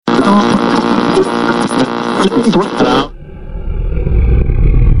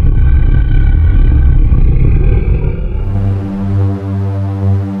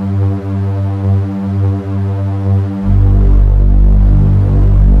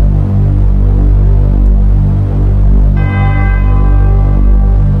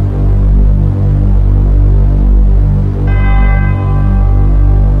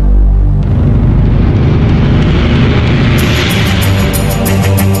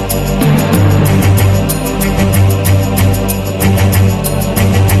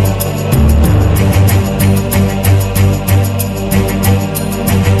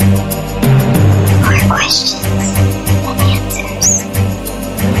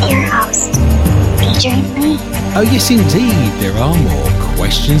Oh yes indeed, there are more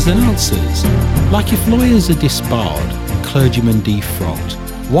questions than answers. Like if lawyers are disbarred, clergymen defrocked,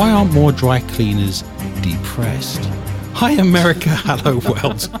 why aren't more dry cleaners depressed? Hi America, hello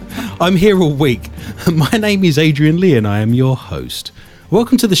world. I'm here all week. My name is Adrian Lee and I am your host.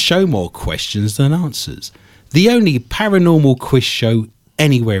 Welcome to the show More Questions Than Answers, the only paranormal quiz show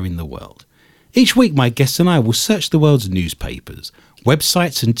anywhere in the world. Each week my guests and I will search the world's newspapers,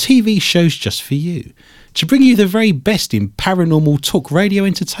 websites and TV shows just for you, to bring you the very best in paranormal talk radio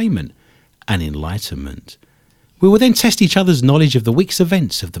entertainment and enlightenment. We will then test each other's knowledge of the week's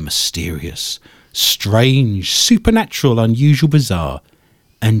events of the mysterious, strange, supernatural, unusual, bizarre,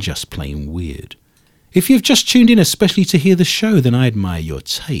 and just plain weird. If you've just tuned in especially to hear the show, then I admire your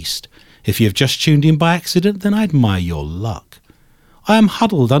taste. If you've just tuned in by accident, then I admire your luck. I am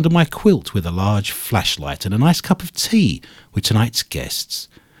huddled under my quilt with a large flashlight and a nice cup of tea with tonight's guests,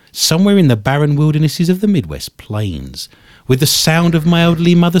 somewhere in the barren wildernesses of the Midwest Plains, with the sound of my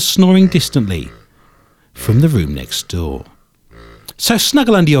elderly mother snoring distantly from the room next door. So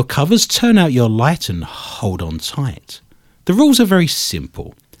snuggle under your covers, turn out your light and hold on tight. The rules are very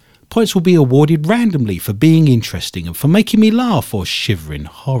simple. Points will be awarded randomly for being interesting and for making me laugh or shiver in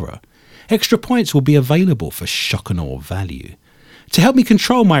horror. Extra points will be available for shock and awe value. To help me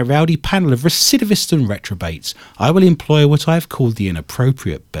control my rowdy panel of recidivists and retrobates, I will employ what I have called the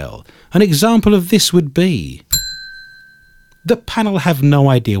inappropriate bell. An example of this would be: the panel have no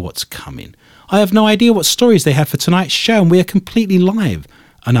idea what's coming. I have no idea what stories they have for tonight's show, and we are completely live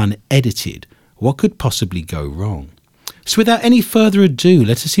and unedited. What could possibly go wrong? So without any further ado,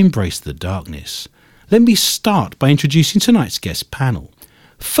 let us embrace the darkness. Let me start by introducing tonight's guest panel.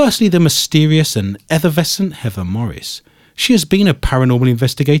 Firstly, the mysterious and effervescent Heather Morris. She has been a paranormal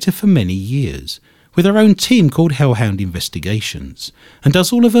investigator for many years, with her own team called Hellhound Investigations, and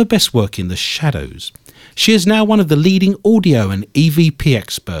does all of her best work in the shadows. She is now one of the leading audio and EVP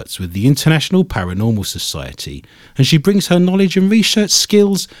experts with the International Paranormal Society, and she brings her knowledge and research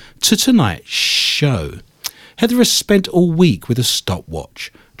skills to tonight's show. Heather has spent all week with a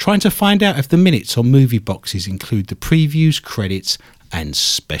stopwatch, trying to find out if the minutes on movie boxes include the previews, credits, and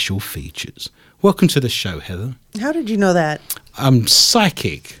special features. Welcome to the show, Heather. How did you know that? I'm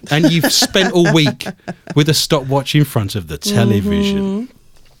psychic, and you've spent all week with a stopwatch in front of the television.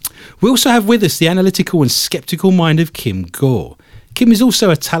 We also have with us the analytical and sceptical mind of Kim Gore. Kim is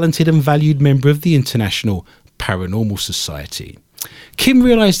also a talented and valued member of the International Paranormal Society. Kim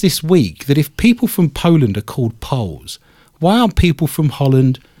realised this week that if people from Poland are called Poles, why aren't people from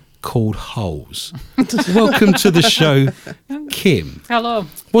Holland called holes? Welcome to the show, Kim. Hello.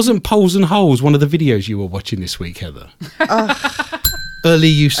 Wasn't Poles and Holes one of the videos you were watching this week, Heather? Early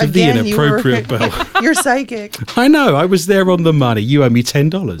use of the inappropriate bell. You're psychic. I know, I was there on the money. You owe me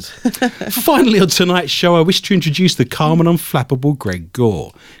 $10. Finally, on tonight's show, I wish to introduce the calm and unflappable Greg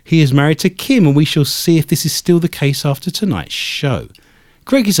Gore. He is married to Kim, and we shall see if this is still the case after tonight's show.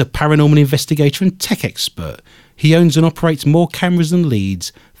 Greg is a paranormal investigator and tech expert. He owns and operates more cameras and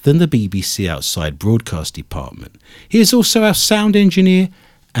leads than the BBC outside broadcast department. He is also our sound engineer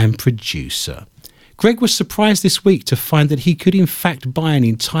and producer. Greg was surprised this week to find that he could in fact buy an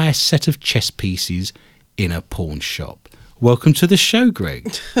entire set of chess pieces in a pawn shop. Welcome to the show,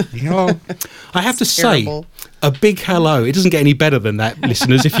 Greg. I have to say, a big hello. It doesn't get any better than that,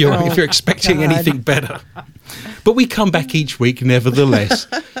 listeners, if you're expecting anything better. But we come back each week, nevertheless,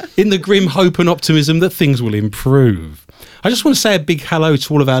 in the grim hope and optimism that things will improve. I just want to say a big hello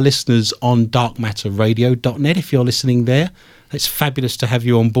to all of our listeners on darkmatterradio.net. If you're listening there, it's fabulous to have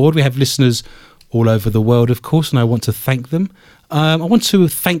you on board. We have listeners all over the world, of course, and I want to thank them. I want to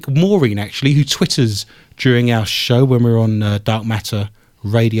thank Maureen, actually, who twitters during our show when we're on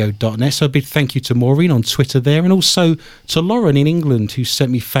darkmatterradio.net. So a big thank you to Maureen on Twitter there, and also to Lauren in England, who sent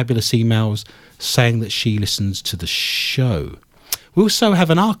me fabulous emails saying that she listens to the show. We also have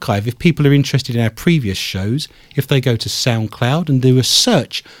an archive if people are interested in our previous shows. If they go to SoundCloud and do a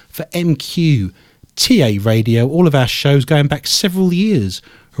search for MQ TA Radio. All of our shows going back several years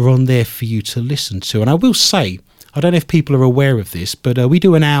are on there for you to listen to. And I will say, I don't know if people are aware of this, but we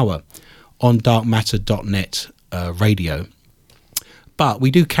do an hour on darkmatter.net radio. But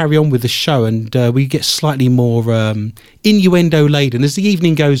we do carry on with the show, and we get slightly more innuendo laden as the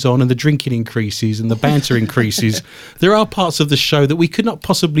evening goes on and the drinking increases and the banter increases. There are parts of the show that we could not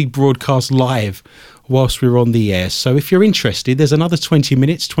possibly broadcast live whilst we're on the air. So if you're interested, there's another 20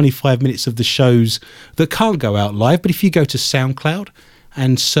 minutes, 25 minutes of the shows that can't go out live. But if you go to SoundCloud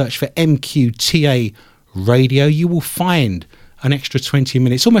and search for Mqta Radio, you will find an extra 20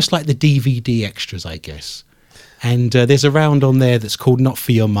 minutes, almost like the DVD extras, I guess. And there's a round on there that's called Not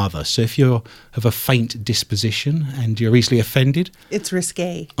For Your Mother. So if you're of a faint disposition and you're easily offended, it's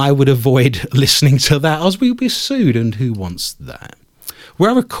risque. I would avoid listening to that, as we'll be sued, and who wants that?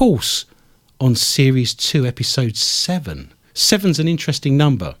 We're, of course, on Series 2, Episode 7. 7's an interesting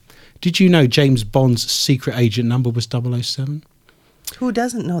number. Did you know James Bond's secret agent number was 007? Who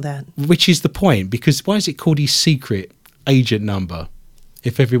doesn't know that? Which is the point, because why is it called his secret agent number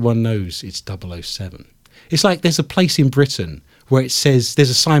if everyone knows it's 007? It's like there's a place in Britain where it says, there's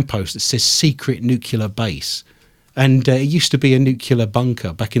a signpost that says secret nuclear base. And it used to be a nuclear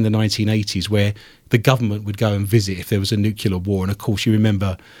bunker back in the 1980s where the government would go and visit if there was a nuclear war. And of course, you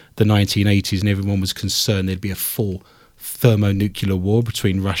remember the 1980s and everyone was concerned there'd be a full thermonuclear war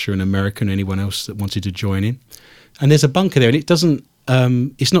between Russia and America and anyone else that wanted to join in. And there's a bunker there, and it doesn't,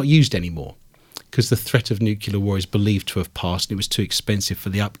 it's not used anymore, because the threat of nuclear war is believed to have passed and it was too expensive for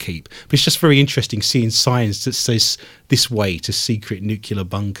the upkeep. But it's just very interesting seeing signs that says this way to secret nuclear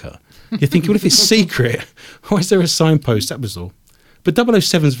bunker. You're thinking, well, if it's secret, why is there a signpost? That was all. But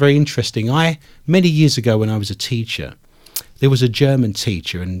 007 is very interesting. Many years ago when I was a teacher, there was a German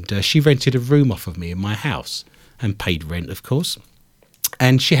teacher, and she rented a room off of me in my house and paid rent, of course.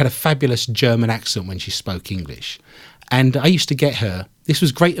 And she had a fabulous German accent when she spoke English. And I used to get her, this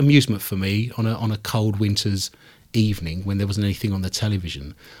was great amusement for me on a cold winter's evening when there wasn't anything on the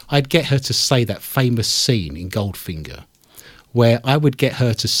television. I'd get her to say that famous scene in Goldfinger where I would get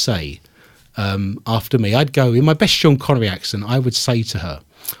her to say, after me, I'd go, in my best Sean Connery accent, I would say to her,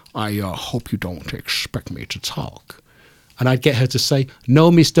 I hope you don't expect me to talk. And I'd get her to say,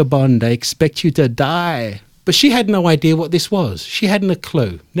 no, Mr. Bond, I expect you to die. But she had no idea what this was. She hadn't a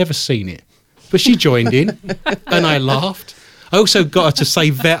clue, never seen it. But she joined in, and I laughed. I also got her to say,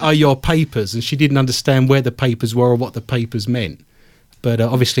 "Where are your papers?" And she didn't understand where the papers were or what the papers meant. But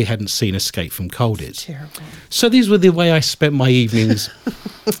obviously hadn't seen Escape from Colditz. Terrible. So these were the way I spent my evenings,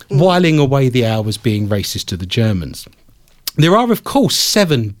 whiling away the hours being racist to the Germans. There are, of course,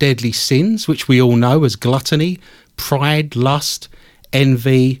 7 deadly sins, which we all know as gluttony, pride, lust,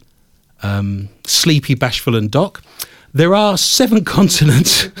 envy, sleepy, bashful and doc. There are 7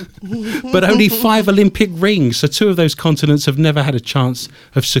 continents, but only 5 Olympic rings. So 2 of those continents have never had a chance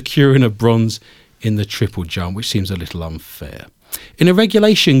of securing a bronze in the triple jump, which seems a little unfair. In a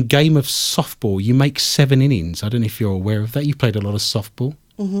regulation game of softball, you make 7 innings. I don't know if you're aware of that. You played a lot of softball.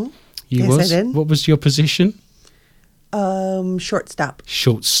 Mm-hmm. Yes, I did. What was your position? Shortstop.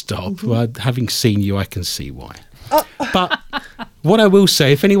 Shortstop. Mm-hmm. Well, having seen you, I can see why. But what I will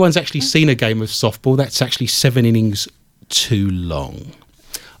say, if anyone's actually seen a game of softball, that's actually 7 innings too long.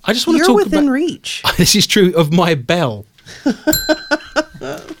 I just want to talk about... You're within reach. This is true of my bell.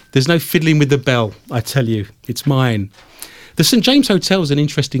 There's no fiddling with the bell, I tell you. It's mine. The St James Hotel is an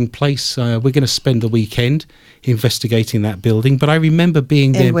interesting place. We're going to spend the weekend investigating that building, but I remember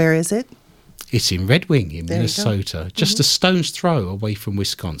being there... And where is it? It's in Red Wing in Minnesota, just a stone's throw away from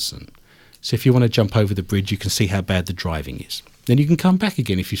Wisconsin. So if you want to jump over the bridge, you can see how bad the driving is. Then you can come back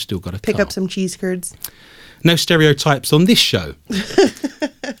again if you've still got a car. Pick up some cheese curds. No stereotypes on this show.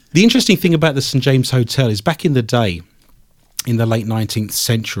 The interesting thing about the St James Hotel is back in the day, in the late 19th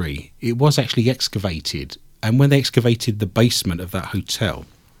century, it was actually excavated. And when they excavated the basement of that hotel,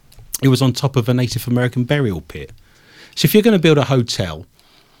 it was on top of a Native American burial pit. So if you're going to build a hotel,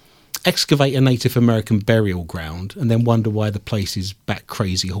 excavate a Native American burial ground and then wonder why the place is bat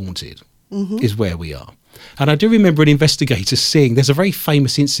crazy haunted, is where we are. And I do remember an investigator seeing, there's a very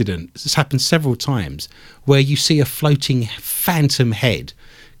famous incident, this happened several times, where you see a floating phantom head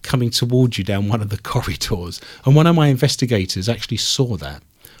coming towards you down one of the corridors. And one of my investigators actually saw that.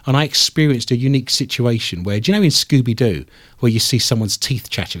 And I experienced a unique situation where, do you know in Scooby-Doo, where you see someone's teeth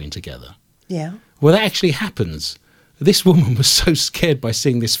chattering together? Yeah. Well, that actually happens. This woman was so scared by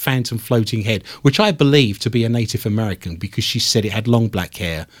seeing this phantom floating head, which I believe to be a Native American because she said it had long black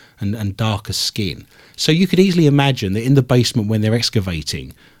hair and darker skin. So you could easily imagine that in the basement when they're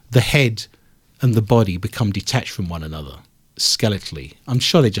excavating, the head and the body become detached from one another. skeletally. I'm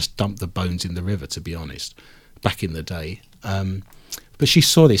sure they just dumped the bones in the river, to be honest, back in the day. But she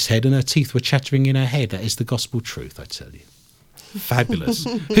saw this head and her teeth were chattering in her head. That is the gospel truth, I tell you. Fabulous.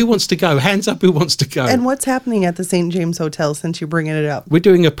 Who wants to go? Hands up, who wants to go? And what's happening at the St. James Hotel since you're bringing it up? We're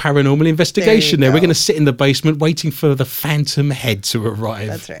doing a paranormal investigation there. Go. We're going to sit in the basement waiting for the phantom head to arrive.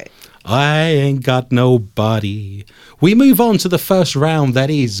 That's right. I ain't got no body. We move on to the first round, that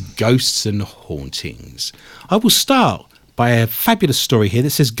is ghosts and hauntings. I will start by a fabulous story here that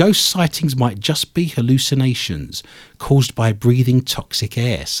says ghost sightings might just be hallucinations caused by breathing toxic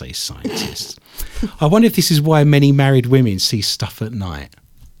air, say scientists. I wonder if this is why many married women see stuff at night.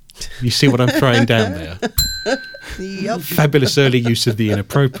 You see what I'm throwing down there? Yep. Fabulous early use of the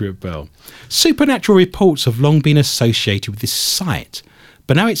inappropriate bell. Supernatural reports have long been associated with this sight,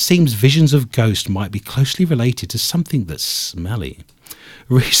 but now it seems visions of ghosts might be closely related to something that's smelly.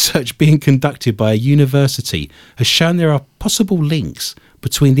 Research being conducted by a university has shown there are possible links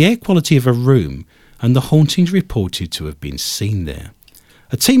between the air quality of a room and the hauntings reported to have been seen there.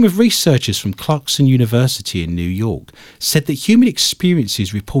 A team of researchers from Clarkson University in New York said that human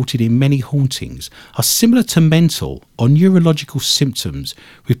experiences reported in many hauntings are similar to mental or neurological symptoms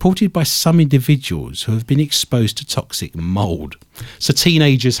reported by some individuals who have been exposed to toxic mould. So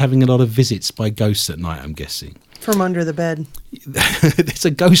teenagers having a lot of visits by ghosts at night, I'm guessing. From under the bed. There's a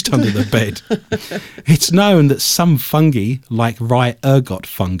ghost under the bed. It's known that some fungi, like rye ergot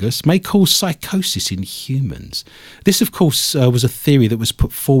fungus, may cause psychosis in humans. This, of course, was a theory that was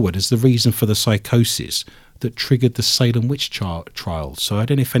put forward as the reason for the psychosis that triggered the Salem witch trial. So I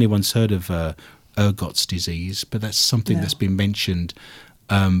don't know if anyone's heard of ergot's disease, but that's something that's been mentioned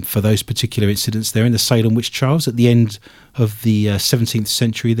for those particular incidents there in the Salem witch trials at the end of the 17th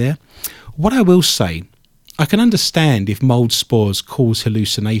century there. What I will say, I can understand if mould spores cause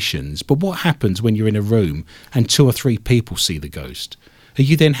hallucinations, but what happens when you're in a room and 2 or 3 people see the ghost? Are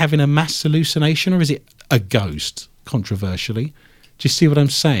you then having a mass hallucination, or is it a ghost, controversially? Do you see what I'm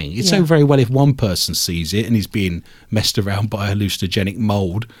saying? It's all very well if one person sees it and is being messed around by a hallucinogenic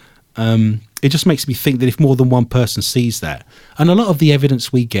mould. It just makes me think that if more than one person sees that, and a lot of the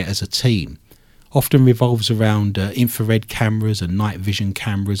evidence we get as a team often revolves around infrared cameras and night vision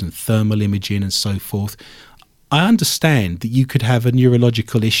cameras and thermal imaging and so forth. I understand that you could have a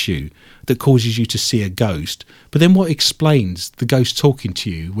neurological issue that causes you to see a ghost, but then what explains the ghost talking to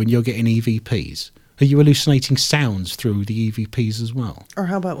you when you're getting EVPs? Are you hallucinating sounds through the EVPs as well? Or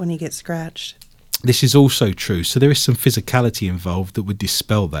how about when you get scratched? This is also true, so there is some physicality involved that would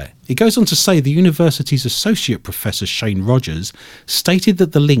dispel that. It goes on to say the university's associate professor Shane Rogers stated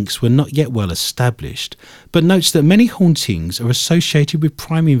that the links were not yet well established, but notes that many hauntings are associated with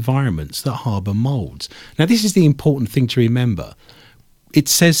prime environments that harbour moulds. Now this is the important thing to remember. It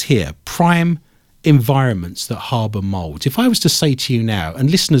says here, prime environments that harbour moulds. If I was to say to you now, and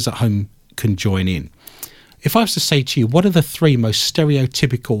listeners at home can join in, if I was to say to you, what are the 3 most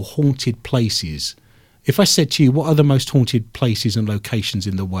stereotypical haunted places? If I said to you, what are the most haunted places and locations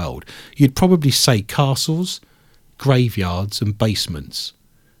in the world? You'd probably say castles, graveyards and basements.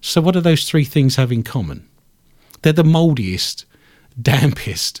 So what do those 3 things have in common? They're the mouldiest,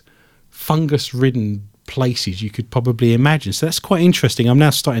 dampest, fungus-ridden places you could probably imagine. So that's quite interesting. I'm now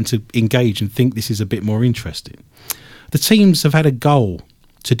starting to engage and think this is a bit more interesting. The teams have had a goal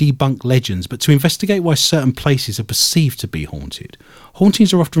to debunk legends, but to investigate why certain places are perceived to be haunted.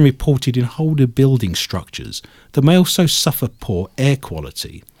 Hauntings are often reported in older building structures that may also suffer poor air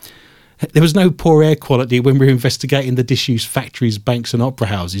quality. There was no poor air quality when we were investigating the disused factories, banks and opera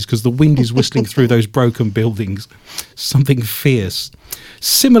houses because the wind is whistling through those broken buildings. Something fierce.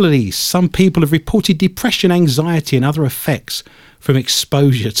 Similarly, some people have reported depression, anxiety and other effects from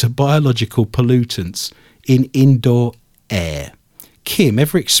exposure to biological pollutants in indoor air. Kim,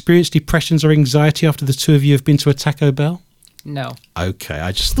 ever experienced depressions or anxiety after the 2 of you have been to a Taco Bell? No. Okay,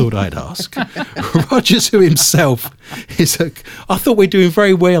 I just thought I'd ask. Rogers, who himself is I thought we're doing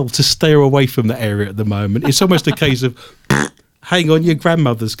very well to steer away from that area at the moment. It's almost a case of, hang on, your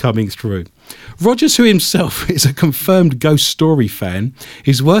grandmother's coming through. Rogers, who himself is a confirmed ghost story fan,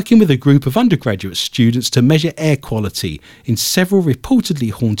 is working with a group of undergraduate students to measure air quality in several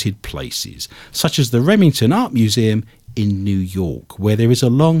reportedly haunted places, such as the Remington Art Museum in New York, where there is a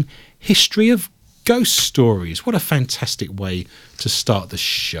long history of ghost stories. What a fantastic way to start the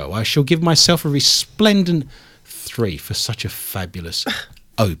show. I shall give myself a resplendent 3 for such a fabulous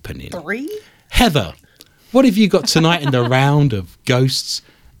opening. 3? Heather, what have you got tonight in the round of ghosts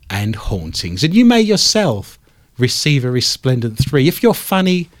and hauntings? And you may yourself receive a resplendent 3. If you're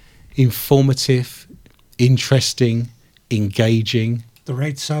funny, informative, interesting, engaging, The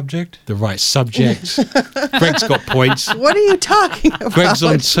right subject? The right subject. Greg's got points. What are you talking about? Greg's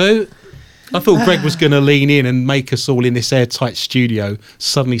on 2. I thought Greg was going to lean in and make us all in this airtight studio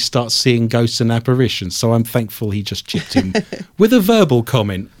suddenly start seeing ghosts and apparitions. So I'm thankful he just chipped in with a verbal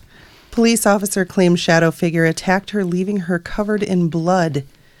comment. Police officer claims shadow figure attacked her, leaving her covered in blood.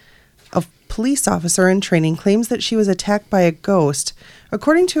 A police officer in training claims that she was attacked by a ghost.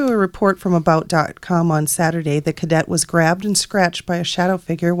 According to a report from About.com on Saturday, the cadet was grabbed and scratched by a shadow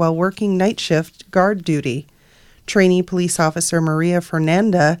figure while working night shift guard duty. Trainee police officer Maria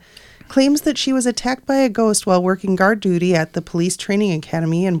Fernanda claims that she was attacked by a ghost while working guard duty at the Police Training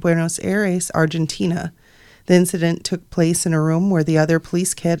Academy in Buenos Aires, Argentina. The incident took place in a room where the other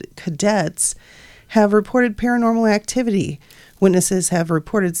police cadets have reported paranormal activity. Witnesses have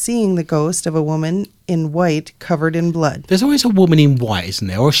reported seeing the ghost of a woman in white covered in blood. There's always a woman in white, isn't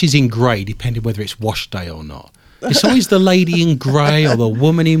there? Or she's in grey, depending whether it's wash day or not. It's always the lady in grey or the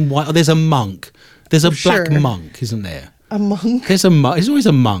woman in white. Or there's a monk. There's a black monk, isn't there? A monk? There's always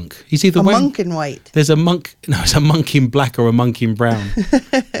a monk. He's either a monk in white. There's a monk. No, it's a monk in black or a monk in brown.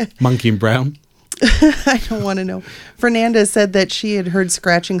 Monk in brown. I don't want to know. Fernanda said that she had heard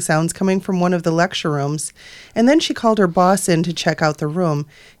scratching sounds coming from one of the lecture rooms, and then she called her boss in to check out the room.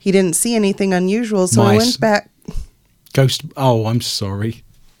 He didn't see anything unusual, so I went back. Ghost. Oh, I'm sorry.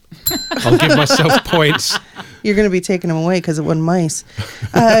 I'll give myself points. You're going to be taking them away because it wasn't mice.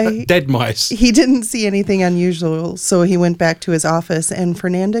 Dead mice. He didn't see anything unusual, so he went back to his office, and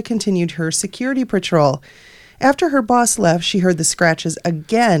Fernanda continued her security patrol. After her boss left, she heard the scratches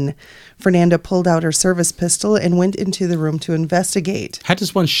again. Fernanda pulled out her service pistol and went into the room to investigate. How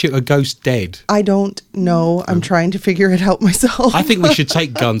does one shoot a ghost dead? I don't know. I'm trying to figure it out myself. I think we should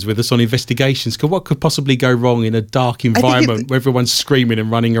take guns with us on investigations, because what could possibly go wrong in a dark environment where everyone's screaming and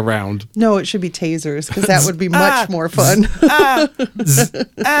running around? No, it should be tasers, because that would be much more fun.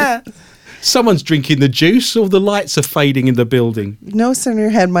 Someone's drinking the juice, all the lights are fading in the building. No sooner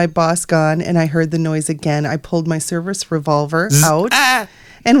had my boss gone and I heard the noise again, I pulled my service revolver out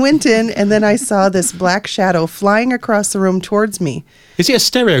and went in, and then I saw this black shadow flying across the room towards me. Is it a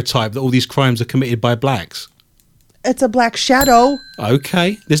stereotype that all these crimes are committed by blacks? It's a black shadow.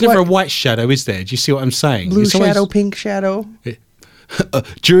 Okay. There's never a white shadow, is there? Do you see what I'm saying? Blue shadow, pink shadow.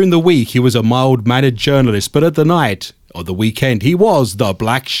 During the week, he was a mild-mannered journalist, but at the night or the weekend, he was the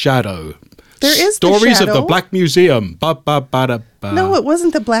Black Shadow. There is Stories the of the Black Museum. No, it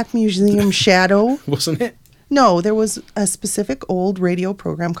wasn't the Black Museum Shadow. Wasn't it? No, there was a specific old radio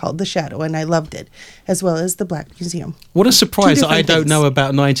program called The Shadow, and I loved it, as well as the Black Museum. What a surprise that I don't know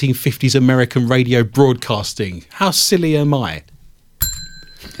about 1950s American radio broadcasting. How silly am I?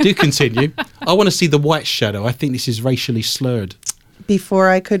 Do continue. I want to see the White Shadow. I think this is racially slurred. Before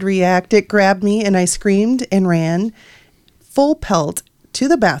I could react, it grabbed me, and I screamed and ran full pelt to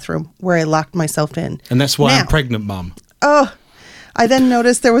the bathroom, where I locked myself in. And that's why I'm pregnant, Mum. Oh, I then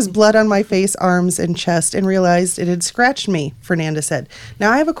noticed there was blood on my face, arms, and chest, and realized it had scratched me, Fernanda said. Now,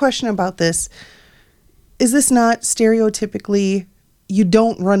 I have a question about this. Is this not stereotypically, you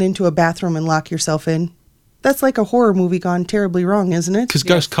don't run into a bathroom and lock yourself in? That's like a horror movie gone terribly wrong, isn't it? Because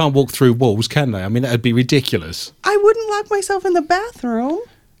ghosts can't walk through walls, can they? I mean, that would be ridiculous. I wouldn't lock myself in the bathroom.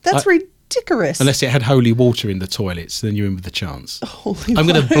 That's ridiculous. Unless it had holy water in the toilets, then you're in with a chance. Holy I'm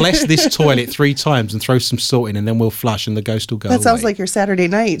going to bless this toilet 3 times and throw some salt in, and then we'll flush and the ghost will go away. That sounds like your Saturday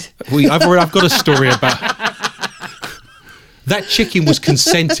night. I've got a story about... That chicken was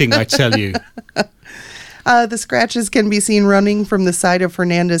consenting, I tell you. The scratches can be seen running from the side of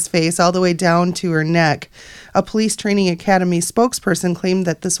Fernanda's face all the way down to her neck. A police training academy spokesperson claimed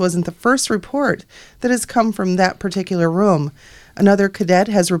that this wasn't the first report that has come from that particular room. Another cadet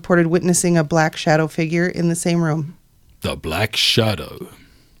has reported witnessing a black shadow figure in the same room. The Black Shadow.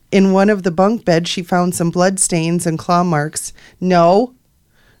 In one of the bunk beds, she found some blood stains and claw marks. No.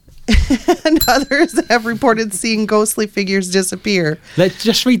 And others have reported seeing ghostly figures disappear. Let's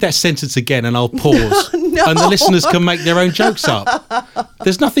just read that sentence again and I'll pause. No. And the listeners can make their own jokes up.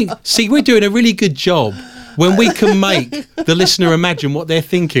 There's nothing... See, we're doing a really good job when we can make the listener imagine what they're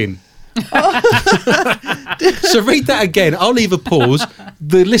thinking. So read that again. I'll leave a pause.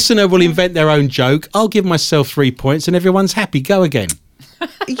 The listener will invent their own joke. I'll give myself 3 points and everyone's happy. Go again.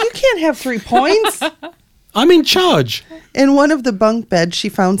 You can't have 3 points. I'm in charge. In one of the bunk beds, she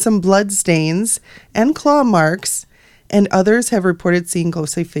found some blood stains and claw marks, and others have reported seeing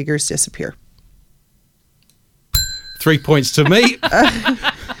ghostly figures disappear. 3 points to me.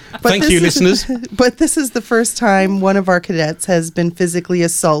 Thank you, listeners. But this is the first time one of our cadets has been physically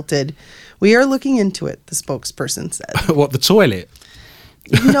assaulted. We are looking into it, the spokesperson said. What, the toilet?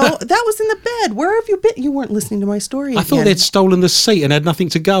 No, that was in the bed. Where have you been? You weren't listening to my story I thought they'd stolen the seat and had nothing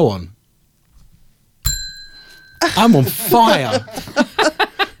to go on. I'm on fire.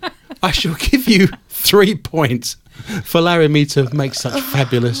 I shall give you 3 points for allowing me to make such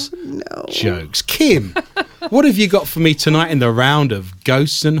fabulous jokes. Kim, what have you got for me tonight in the round of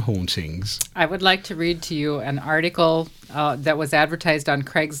ghosts and hauntings? I would like to read to you an article that was advertised on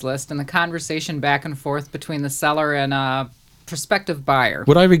Craigslist and the conversation back and forth between the seller and a prospective buyer.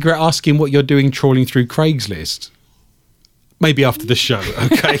 Would I regret asking what you're doing trawling through Craigslist? Maybe after the show,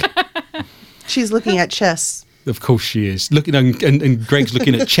 okay? She's looking at chests. Of course she is. Looking and Greg's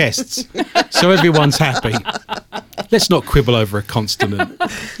looking at chests. So everyone's happy. Let's not quibble over a consonant.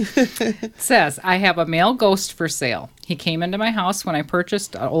 It says, I have a male ghost for sale. He came into my house when I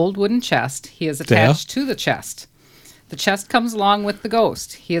purchased an old wooden chest. He is attached to the chest. The chest comes along with the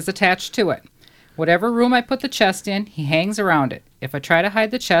ghost. He is attached to it. Whatever room I put the chest in, he hangs around it. If I try to hide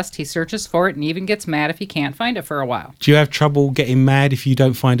the chest, he searches for it and even gets mad if he can't find it for a while. Do you have trouble getting mad if you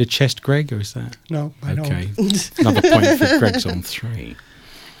don't find a chest, Greg, or is that? No, I don't. Okay. Another point for Greg's on 3.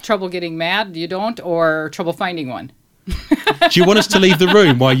 Trouble getting mad, you don't, or trouble finding one? Do you want us to leave the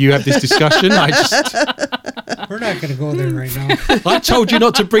room while you have this discussion? We're not going to go there right now. I told you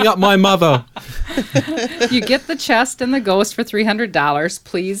not to bring up my mother. You get the chest and the ghost for $300.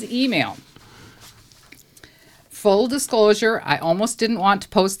 Please email. Full disclosure, I almost didn't want to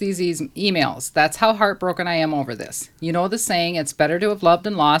post these emails. That's how heartbroken I am over this. You know the saying, it's better to have loved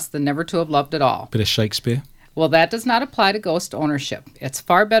and lost than never to have loved at all. Bit of Shakespeare. Well, that does not apply to ghost ownership. It's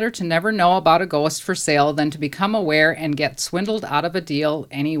far better to never know about a ghost for sale than to become aware and get swindled out of a deal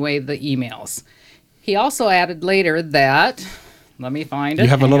anyway the emails. He also added later that, let me find it. You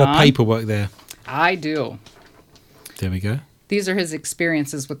have a lot of paperwork there. I do. There we go. These are his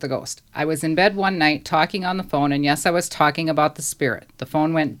experiences with the ghost. I was in bed one night talking on the phone, and yes, I was talking about the spirit. The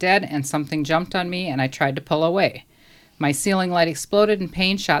phone went dead, and something jumped on me, and I tried to pull away. My ceiling light exploded, and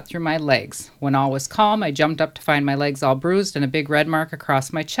pain shot through my legs. When all was calm, I jumped up to find my legs all bruised and a big red mark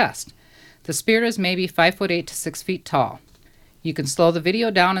across my chest. The spirit is maybe 5'8" to 6 feet tall. You can slow the video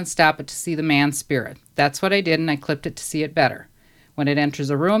down and stop it to see the man's spirit. That's what I did, and I clipped it to see it better. When it enters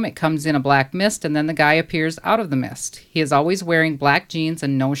a room, it comes in a black mist, and then the guy appears out of the mist. He is always wearing black jeans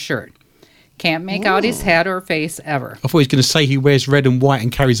and no shirt. Can't make out his head or face ever. I thought he was going to say he wears red and white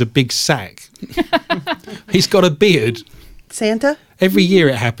and carries a big sack. He's got a beard. Santa? Every year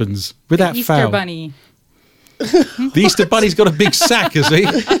it happens, without Easter fail. Bunny. The Easter Bunny's got a big sack, has he?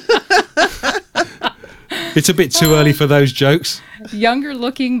 It's a bit too early for those jokes. Younger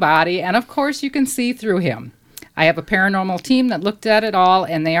looking body, and of course you can see through him. I have a paranormal team that looked at it all,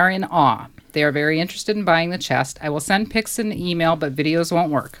 and they are in awe. They are very interested in buying the chest. I will send pics in the email, but videos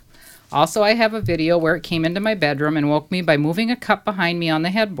won't work. Also, I have a video where it came into my bedroom and woke me by moving a cup behind me on the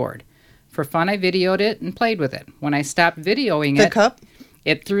headboard. For fun, I videoed it and played with it. When I stopped videoing The cup?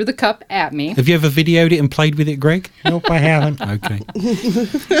 it threw the cup at me. Have you ever videoed it and played with it, Greg? Nope, I haven't. Okay.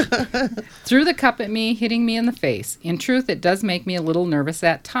 Threw the cup at me, hitting me in the face. In truth, it does make me a little nervous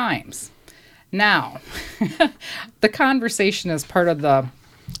at times. Now, the conversation is part of the...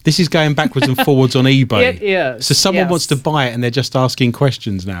 This is going backwards and forwards on eBay. It is. So someone yes. wants to buy it and they're just asking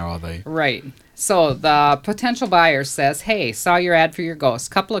questions now, are they? Right. So the potential buyer says, hey, saw your ad for your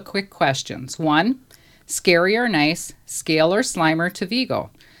ghost. Couple of quick questions. 1, scary or nice, scale or Slimer to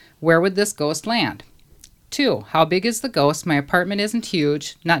Vigo. Where would this ghost land? 2, how big is the ghost? My apartment isn't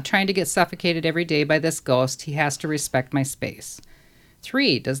huge. Not trying to get suffocated every day by this ghost. He has to respect my space.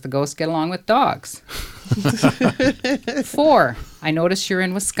 3, does the ghost get along with dogs? 4, I notice you're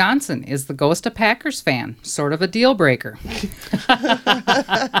in Wisconsin. Is the ghost a Packers fan? Sort of a deal breaker.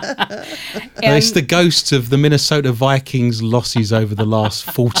 It's the ghost of the Minnesota Vikings losses over the last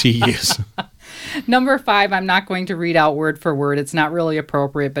 40 years. Number 5, I'm not going to read out word for word. It's not really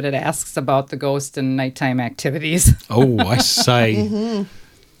appropriate, but it asks about the ghost and nighttime activities. Oh, I say.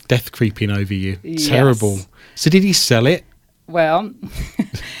 Death creeping over you. Yes. Terrible. So did he sell it? Well,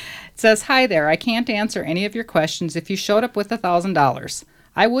 it says, hi there. I can't answer any of your questions if you showed up with $1,000.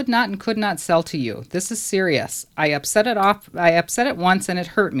 I would not and could not sell to you. This is serious. I upset it once and it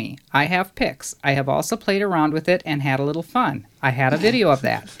hurt me. I have pics. I have also played around with it and had a little fun. I had a video of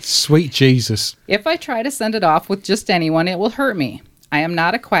that. Sweet Jesus. If I try to send it off with just anyone, it will hurt me. I am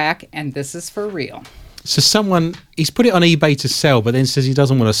not a quack, and this is for real. So he's put it on eBay to sell, but then says he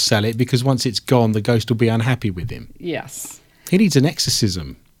doesn't want to sell it because once it's gone, the ghost will be unhappy with him. Yes. He needs an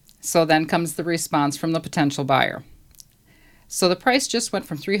exorcism. So then comes the response from the potential buyer. So the price just went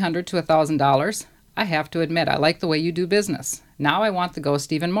from $300 to $1,000. I have to admit, I like the way you do business. Now I want the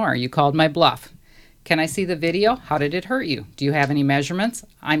ghost even more. You called my bluff. Can I see the video? How did it hurt you? Do you have any measurements?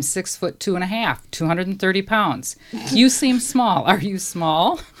 I'm 6'2.5", 230 pounds. You seem small. Are you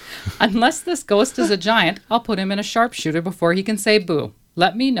small? Unless this ghost is a giant, I'll put him in a sharpshooter before he can say boo.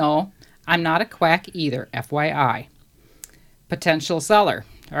 Let me know. I'm not a quack either, FYI. Potential seller.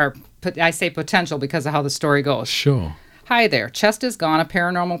 Or I say potential because of how the story goes. Sure. Hi there. Chest is gone. A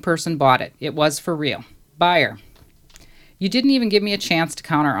paranormal person bought it. It was for real. Buyer. You didn't even give me a chance to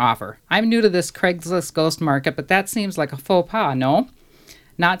counter offer. I'm new to this Craigslist ghost market, but that seems like a faux pas, no?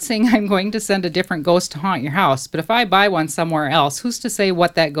 Not saying I'm going to send a different ghost to haunt your house, but if I buy one somewhere else, who's to say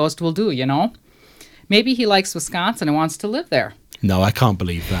what that ghost will do, you know? Maybe he likes Wisconsin and wants to live there. No, I can't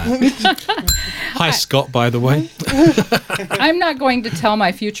believe that. Hi, Scott, by the way. I'm not going to tell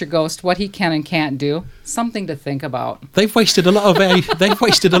my future ghost what he can and can't do. Something to think about. They've wasted a lot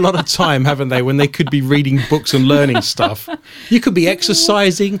of time, haven't they, when they could be reading books and learning stuff. You could be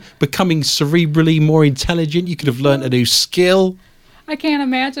exercising, becoming cerebrally more intelligent. You could have learned a new skill. I can't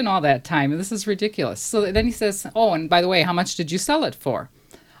imagine all that time. This is ridiculous. So then he says, oh, and by the way, how much did you sell it for?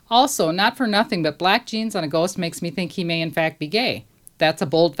 Also, not for nothing, but black jeans on a ghost makes me think he may in fact be gay. That's a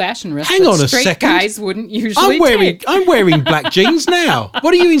bold fashion risk Hang on a straight second. guys wouldn't usually take. I'm wearing black jeans now.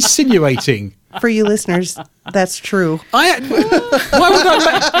 What are you insinuating? For you listeners, that's true. Why would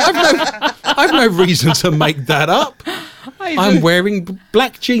I've no reason to make that up. I'm wearing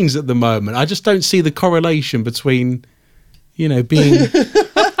black jeans at the moment. I just don't see the correlation between,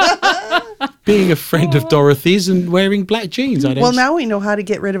 being a friend of Dorothy's and wearing black jeans. Well, now we know how to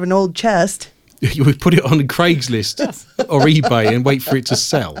get rid of an old chest. You would put it on Craigslist or eBay and wait for it to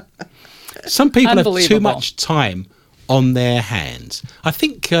sell. Some people have too much time on their hands. I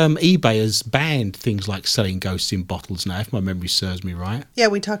think eBay has banned things like selling ghosts in bottles now, if my memory serves me right. Yeah,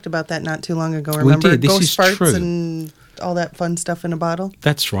 we talked about that not too long ago. Remember? We did. This ghost is farts true. And all that fun stuff in a bottle?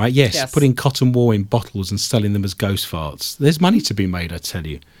 That's right, yes. Putting cotton wool in bottles and selling them as ghost farts. There's money to be made, I tell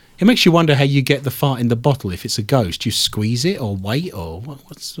you. It makes you wonder how you get the fart in the bottle. If it's a ghost, do you squeeze it or wait, or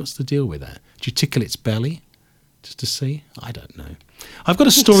what's the deal with that? Do you tickle its belly just to see? I don't know. I've got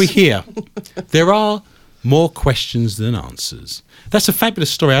a story here. There are more questions than answers. That's a fabulous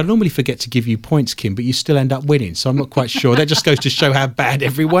story. I normally forget to give you points, Kim, but you still end up winning, so I'm not quite sure. That just goes to show how bad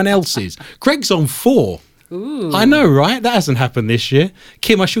everyone else is. Greg's on 4. Ooh. I know, right? That hasn't happened this year.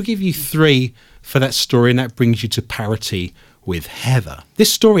 Kim, I shall give you 3 for that story, and that brings you to parity with Heather.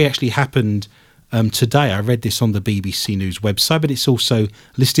 This story actually happened today. I read this on the BBC News website, but it's also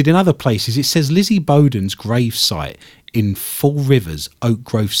listed in other places. It says Lizzie Bowden's grave site in Fall River's Oak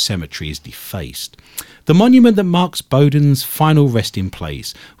Grove Cemetery is defaced. The monument that marks Bowden's final resting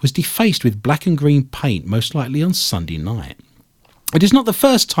place was defaced with black and green paint, most likely on Sunday night. It is not the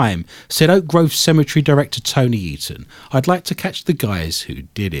first time, said Oak Grove Cemetery director Tony Eaton. I'd like to catch the guys who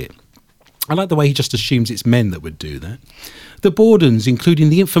did it. I like the way he just assumes it's men that would do that. The Bordens,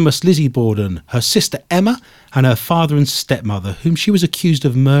 including the infamous Lizzie Borden, her sister Emma, and her father and stepmother, whom she was accused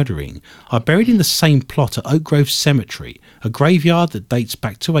of murdering, are buried in the same plot at Oak Grove Cemetery, a graveyard that dates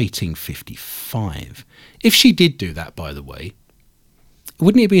back to 1855. If she did do that, by the way,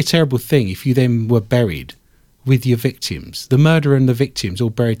 wouldn't it be a terrible thing if you then were buried with your victims? The murderer and the victims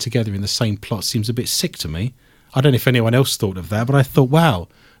all buried together in the same plot seems a bit sick to me. I don't know if anyone else thought of that, but I thought, wow,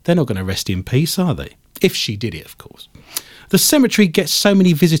 they're not going to rest in peace, are they? If she did it, of course. The cemetery gets so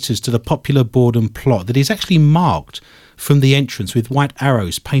many visitors to the popular Borden plot that it is actually marked from the entrance with white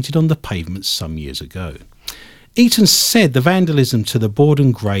arrows painted on the pavement some years ago. Eaton said the vandalism to the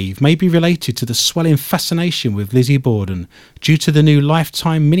Borden grave may be related to the swelling fascination with Lizzie Borden due to the new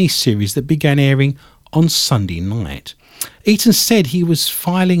Lifetime miniseries that began airing on Sunday night. Eaton said he was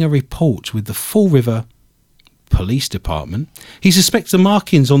filing a report with the Fall River Police Department. He suspects the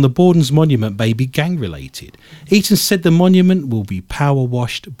markings on the Borden's monument may be gang related. Eaton said the monument will be power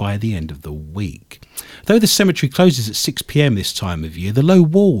washed by the end of the week. Though the cemetery closes at 6 p.m. this time of year, the low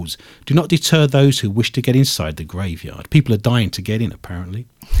walls do not deter those who wish to get inside the graveyard. People are dying to get in, apparently.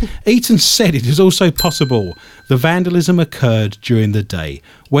 Eaton said it is also possible the vandalism occurred during the day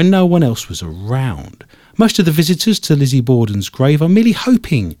when no one else was around. Most of the visitors to Lizzie Borden's grave are merely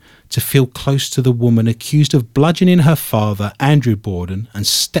hoping to feel close to the woman accused of bludgeoning her father, Andrew Borden, and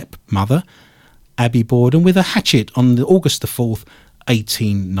stepmother, Abby Borden, with a hatchet on August the 4th,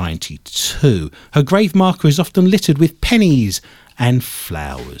 1892. Her grave marker is often littered with pennies and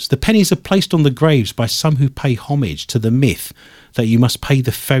flowers. The pennies are placed on the graves by some who pay homage to the myth that you must pay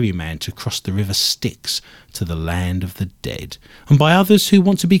the ferryman to cross the River Styx to the land of the dead, and by others who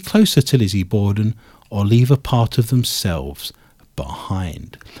want to be closer to Lizzie Borden or leave a part of themselves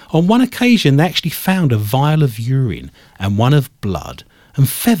behind. On one occasion, they actually found a vial of urine and one of blood and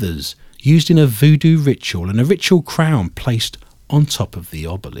feathers used in a voodoo ritual and a ritual crown placed on top of the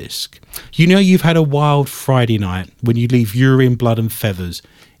obelisk. You know you've had a wild Friday night when you leave urine, blood and feathers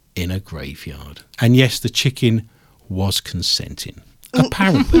in a graveyard. And yes, the chicken was consenting.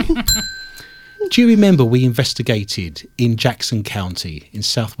 Apparently. Do you remember we investigated in Jackson County in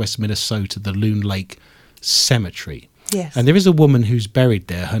southwest Minnesota the Loon Lake Cemetery? Yes. And there is a woman who's buried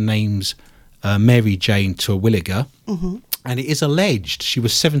there. Her name's Mary Jane Terwilliger. Mm-hmm. And it is alleged, she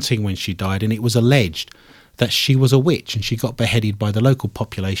was 17 when she died, and it was alleged that she was a witch and she got beheaded by the local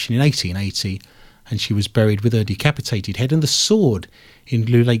population in 1880, and she was buried with her decapitated head and the sword in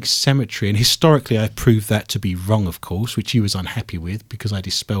Loon Lake Cemetery. And historically I proved that to be wrong, of course, which you was unhappy with because I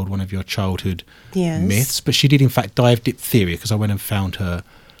dispelled one of your childhood myths. But she did in fact die of diphtheria because I went and found her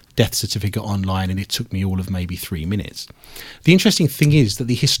death certificate online and it took me all of maybe 3 minutes. The interesting thing is that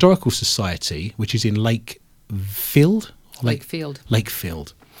the Historical Society, which is in Lakefield,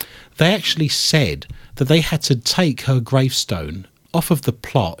 they actually said that they had to take her gravestone off of the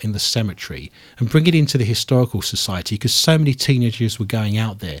plot in the cemetery and bring it into the Historical Society because so many teenagers were going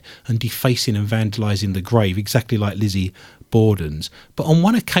out there and defacing and vandalising the grave, exactly like Lizzie Borden's. But on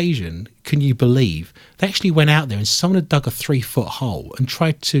one occasion, can you believe, they actually went out there and someone had dug a 3-foot hole and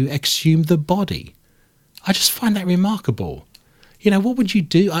tried to exhume the body. I just find that remarkable. You know, what would you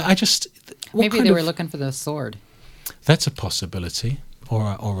do? Maybe they were looking for the sword. That's a possibility, or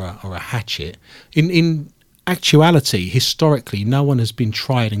a hatchet. In actuality, historically, no one has been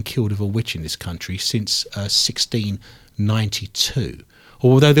tried and killed of a witch in this country since 1692.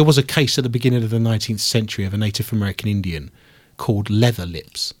 Although there was a case at the beginning of the 19th century of a Native American Indian called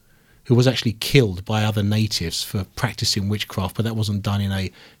Leatherlips, who was actually killed by other natives for practicing witchcraft, but that wasn't done in a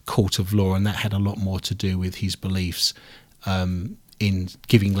court of law, and that had a lot more to do with his beliefs in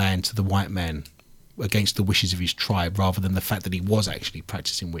giving land to the white man against the wishes of his tribe rather than the fact that he was actually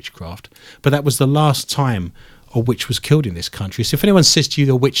practicing witchcraft. But that was the last time a witch was killed in this country. So if anyone says to you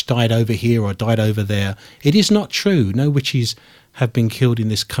the witch died over here or died over there, it is not true. No witches have been killed in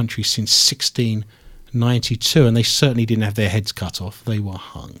this country since 1692, and they certainly didn't have their heads cut off. They were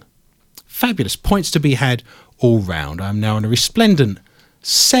hung. Fabulous. Points to be had all round. I'm now on a resplendent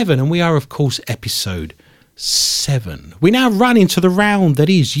 7, and we are, of course, episode 7. We now run into the round that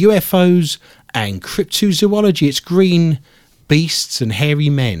is UFOs and cryptozoology. It's green beasts and hairy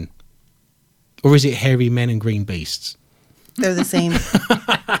men. Or is it hairy men and green beasts? They're the same.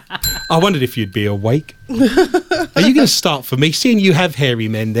 I wondered if you'd be awake. Are you going to start for me? Seeing you have hairy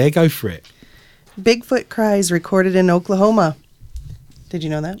men there, go for it. Bigfoot cries recorded in Oklahoma. Did you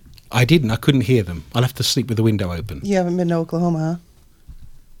know that? I didn't. I couldn't hear them. I'll have to sleep with the window open. You haven't been to Oklahoma, huh?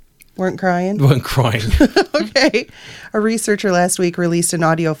 Weren't crying? Weren't crying. Okay. A researcher last week released an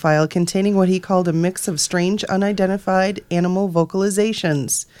audio file containing what he called a mix of strange, unidentified animal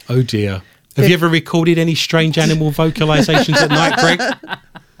vocalizations. Oh, dear. Have you ever recorded any strange animal vocalizations at night, Greg?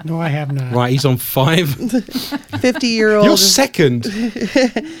 No, I have not. Right, he's on 5. 50-year-old... You're second.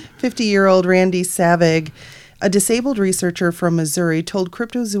 50-year-old Randy Savig, a disabled researcher from Missouri, told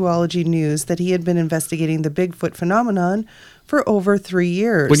Cryptozoology News that he had been investigating the Bigfoot phenomenon for over 3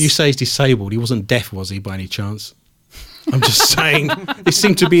 years. When you say he's disabled, he wasn't deaf, was he, by any chance? I'm just saying, it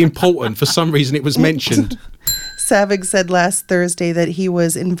seemed to be important. For some reason, it was mentioned. Savig said last Thursday that he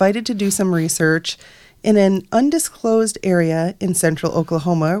was invited to do some research in an undisclosed area in central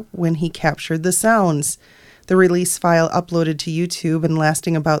Oklahoma when he captured the sounds. The release file uploaded to YouTube and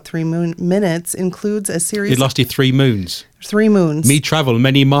lasting about 3 minutes includes a series... It lasted 3 moons. 3 moons. Me travel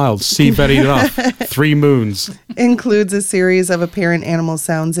many miles, see very rough. 3 moons. Includes a series of apparent animal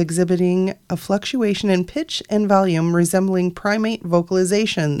sounds exhibiting a fluctuation in pitch and volume resembling primate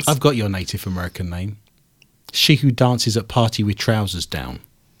vocalizations. I've got your Native American name. She who dances at party with trousers down.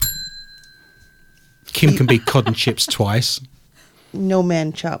 Kim can be cod and chips twice. No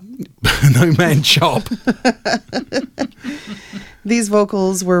man chop. No man chop. These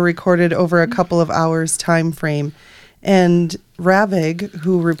vocals were recorded over a couple of hours time frame, and Ravig,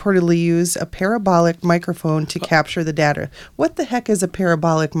 who reportedly used a parabolic microphone to capture the data. What the heck is a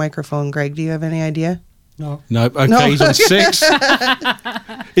parabolic microphone, Greg? Do you have any idea? No. No, okay, no. He's on 6.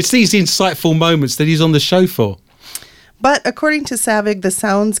 It's these insightful moments that he's on the show for. But according to Savig, the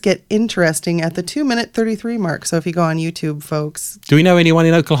sounds get interesting at the 2-minute 33 mark. So if you go on YouTube, folks. Do we know anyone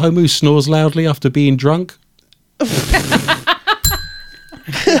in Oklahoma who snores loudly after being drunk?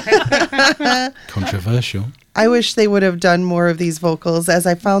 Controversial. I wish they would have done more of these vocals, as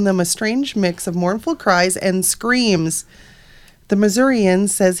I found them a strange mix of mournful cries and screams. The Missourian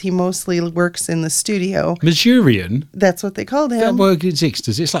says he mostly works in the studio. Missourian? That's what they called him. That word exists.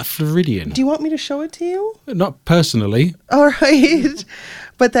 It's like Floridian. Do you want me to show it to you? Not personally. All right.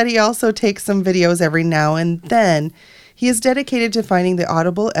 but that he also takes some videos every now and then. He is dedicated to finding the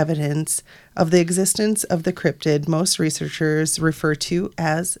audible evidence of the existence of the cryptid most researchers refer to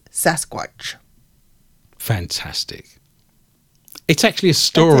as Sasquatch. Fantastic. It's actually a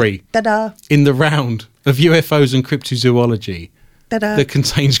story Ta-da. in the round of UFOs and cryptozoology Ta-da. that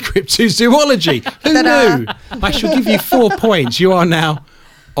contains cryptozoology. Who Ta-da. knew? I shall give you 4 points. You are now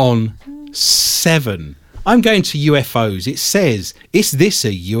on 7. I'm going to UFOs. It says, is this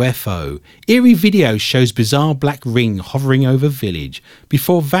a UFO? Eerie video shows bizarre black ring hovering over village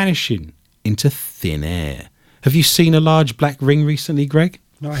before vanishing into thin air. Have you seen a large black ring recently, Greg?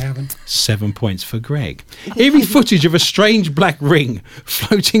 No, I haven't. 7 points for Greg. Eerie footage of a strange black ring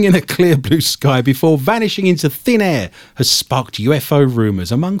floating in a clear blue sky before vanishing into thin air has sparked UFO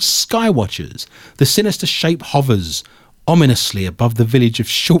rumours among skywatchers. The sinister shape hovers ominously above the village of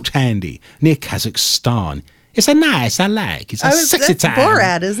Shorthandy near Kazakhstan. It's a nice, I like. It's a sexy that's time.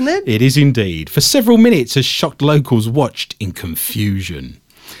 Borat, isn't it? It is indeed. For several minutes, as shocked locals watched in confusion.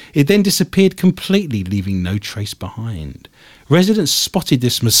 It then disappeared completely, leaving no trace behind. Residents spotted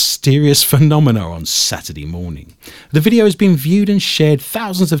this mysterious phenomena on Saturday morning. The video has been viewed and shared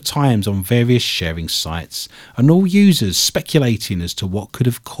thousands of times on various sharing sites, and all users speculating as to what could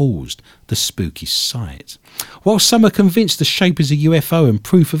have caused the spooky sight. While some are convinced the shape is a UFO and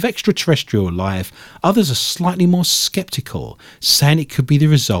proof of extraterrestrial life, others are slightly more sceptical, saying it could be the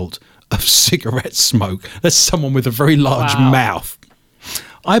result of cigarette smoke. That's someone with a very large mouth.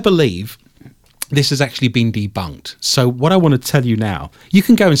 I believe this has actually been debunked. So what I want to tell you now, you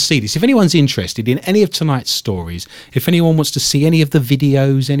can go and see this. If anyone's interested in any of tonight's stories, if anyone wants to see any of the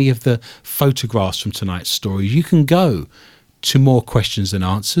videos, any of the photographs from tonight's stories, you can go to More Questions Than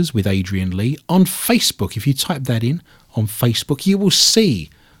Answers with Adrian Lee on Facebook. If you type that in on Facebook, you will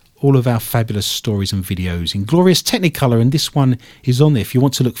see all of our fabulous stories and videos in glorious Technicolor, and this one is on there if you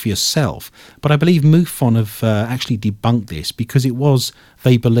want to look for yourself. But I believe MUFON have actually debunked this because it was,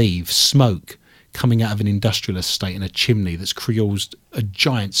 they believe, smoke coming out of an industrial estate in a chimney that's caused a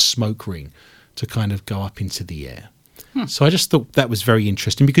giant smoke ring to kind of go up into the air. So I just thought that was very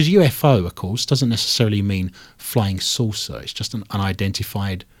interesting because UFO, of course, doesn't necessarily mean flying saucer. It's just an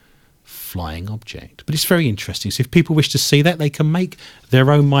unidentified flying object. But it's very interesting. So if people wish to see that, they can make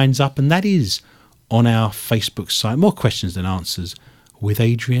their own minds up, and that is on our Facebook site. More Questions Than Answers with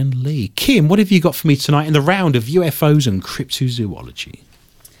Adrian Lee. Kim, what have you got for me tonight in the round of UFOs and cryptozoology?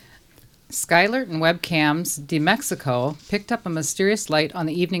 Skyalert and webcams de Mexico picked up a mysterious light on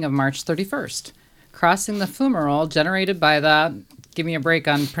the evening of March 31st, crossing the fumarole generated by the, give me a break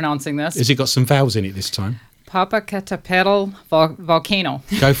on pronouncing this, Has it got some vowels in it this time? Popocatépetl volcano.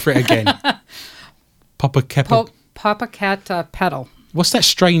 Go for it again. Popocatépetl. What's that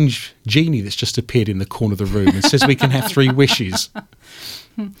strange genie that's just appeared in the corner of the room and says we can have 3 wishes?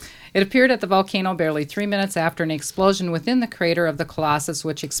 It appeared at the volcano barely 3 minutes after an explosion within the crater of the Colossus,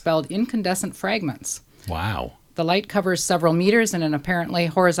 which expelled incandescent fragments. Wow. The light covers several meters in an apparently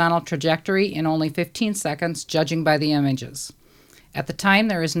horizontal trajectory in only 15 seconds, judging by the images. At the time,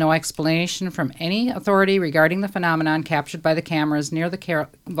 there is no explanation from any authority regarding the phenomenon captured by the cameras near the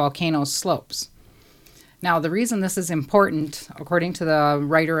volcano's slopes. Now, the reason this is important, according to the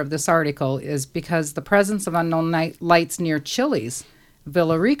writer of this article, is because the presence of unknown lights near Chile's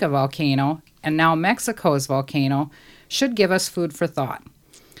Villarrica volcano and now Mexico's volcano should give us food for thought.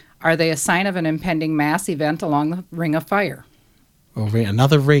 Are they a sign of an impending mass event along the Ring of Fire? Oh,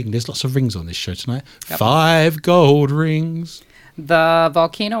 another ring. There's lots of rings on this show tonight. Yep. 5 gold rings. The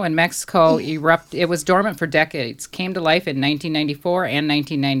volcano in Mexico it was dormant for decades, came to life in 1994 and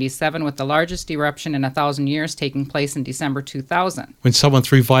 1997 with the largest eruption in 1,000 years taking place in December 2000. When someone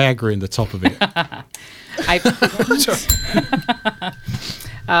threw Viagra in the top of it.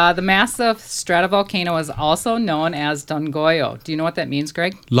 The massive stratovolcano is also known as Dongoyo. Do you know what that means,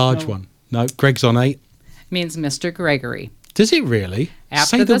 Greg? Large one. No, Greg's on 8. Means Mr. Gregory. Does it really?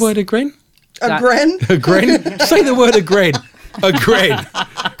 After Say the word again. Agren? Agren? Say the word agren. Agren.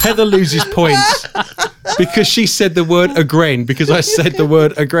 Heather loses points because she said the word agren because I said the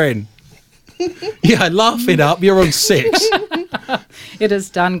word agren. Yeah, laugh it up. You're on 6. It is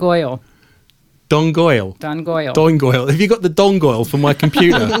Dongoyo. Dongoyle. Dongoyle. Dongoyle. Have you got the dongoyle for my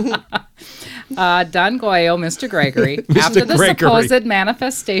computer? Dongoyo, Mr. Gregory. Mr. After the Gregory. supposed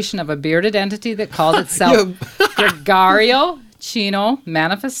manifestation of a bearded entity that called itself Gregario Chino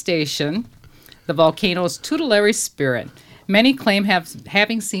Manifestation, the volcano's tutelary spirit. Many claim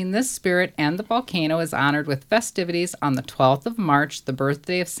having seen this spirit, and the volcano is honored with festivities on the 12th of March, the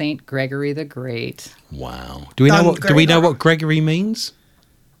birthday of Saint Gregory the Great. Wow. Do we know what Gregory means?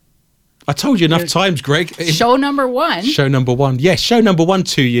 I told you enough times, Greg. Show number 1. Show number 1. Yes, show number 1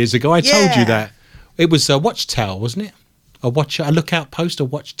 2 years ago. I told you Yeah. that. It was a watchtower, wasn't it? A lookout post, a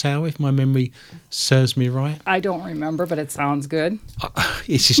watchtower, if my memory serves me right. I don't remember, but it sounds good.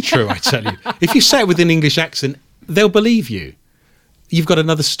 This is true, I tell you. If you say it with an English accent, they'll believe you. You've got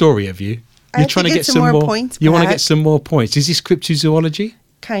another story, have you? I have to get some more points You want to back. get some more points. Is this cryptozoology?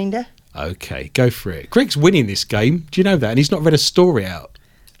 Kinda. Okay, go for it. Greg's winning this game. Do you know that? And he's not read a story out.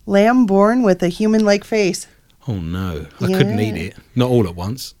 Lamb born with a human-like face. Oh, no. I couldn't Yeah. eat it. Not all at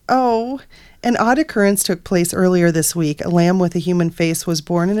once. Oh, an odd occurrence took place earlier this week. A lamb with a human face was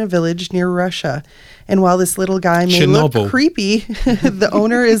born in a village near Russia. And while this little guy may Chernobyl. look creepy, the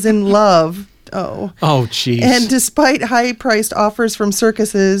owner is in love. Oh. Oh, jeez. And despite high-priced offers from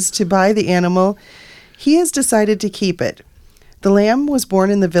circuses to buy the animal, he has decided to keep it. The lamb was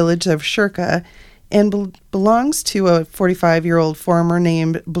born in the village of Shurka and belongs to a 45-year-old farmer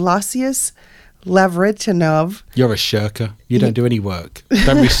named Blasius Lavretinov. You're a shirker. You don't do any work.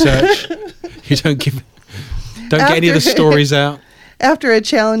 Don't research. You don't get any of the stories out. After a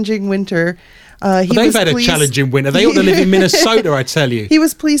challenging winter, They've had a challenging winter. They ought to live in Minnesota, I tell you. He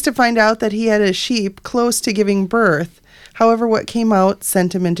was pleased to find out that he had a sheep close to giving birth. However, what came out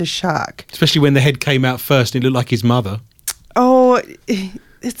sent him into shock. Especially when the head came out first and it looked like his mother. Oh,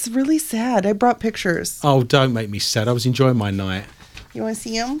 it's really sad. I brought pictures. Oh, don't make me sad. I was enjoying my night. You want to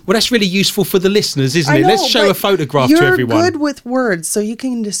see them? Well, that's really useful for the listeners, isn't I it? know, Let's show but a photograph to everyone. You're good with words, so you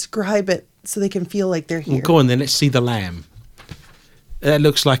can describe it so they can feel like they're here. Well, go on then. Let's see the lamb. That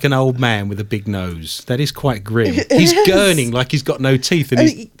looks like an old man with a big nose. That is quite grim. He's gurning like he's got no teeth.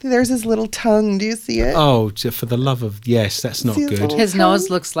 And There's his little tongue. Do you see it? oh, for the love of... Yes, that's not See his good. little- His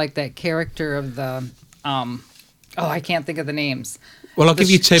nose looks like that character of the I can't think of the names. Well, I'll give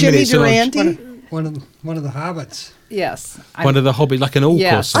you 10 Jimmy minutes. and I'll- Durante? One of the hobbits. Yes. One of the Hobbit, like an orc or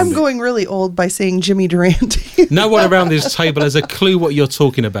Yes. something. I'm going really old by saying Jimmy Durante. No one around this table has a clue what you're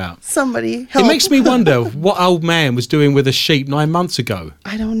talking about. Somebody help. It makes me wonder what old man was doing with a sheep 9 months ago.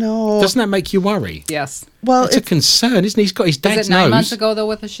 I don't know. Doesn't that make you worry? Yes. Well, It's a concern, isn't it? He's got his Is dad's it 9 nose. months ago, though,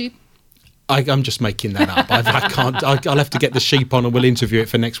 with the sheep? I'm just making that up. I can't. I'll have to get the sheep on and we'll interview it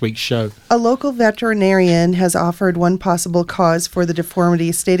for next week's show. a local veterinarian has offered one possible cause for the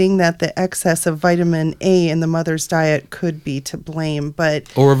deformity, stating that the excess of vitamin A in the mother's diet could be to blame. But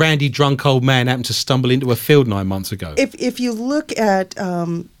Or a randy drunk old man happened to stumble into a field 9 months ago. if you look at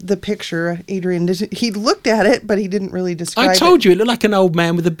the picture, Adrian, he looked at it, but he didn't really describe it. I told you it looked like an old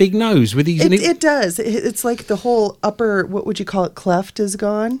man with a big nose with his It does. It's like the whole upper, what would you call it, cleft is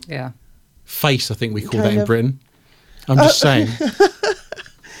gone. Yeah. face. I think we call Kind that in of. Britain. I'm just saying.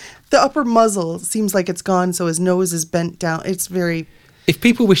 The upper muzzle seems like it's gone, so his nose is bent down. It's very... If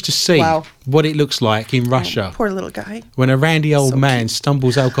people wish to see Wow. what it looks like in Russia Poor little guy. when a randy old man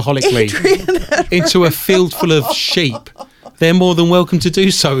stumbles alcoholically into a field full of sheep, they're more than welcome to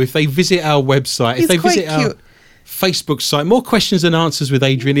do so if they visit our website, He's if they quite visit our cute. Facebook site. More questions and answers with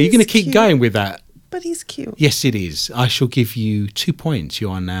Adrian. Are you He's going to keep cute. going with that? But he's cute. Yes, it is. I shall give you 2 points.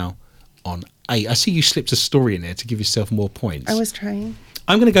 You are now on 8. I see you slipped a story in there to give yourself more points. I was trying.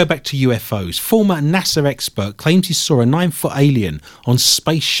 I'm going to go back to UFOs. Former NASA expert claims he saw a 9-foot alien on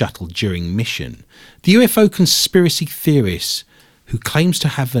space shuttle during mission. The UFO conspiracy theorist, who claims to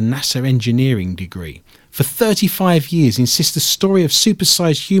have a NASA engineering degree, for 35 years insists the story of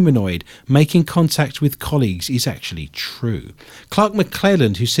supersized humanoid making contact with colleagues is actually true. Clark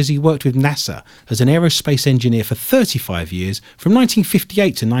McClelland, who says he worked with NASA as an aerospace engineer for 35 years, from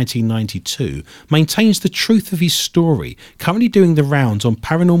 1958 to 1992, maintains the truth of his story, currently doing the rounds on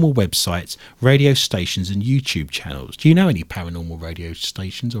paranormal websites, radio stations and YouTube channels. Do you know any paranormal radio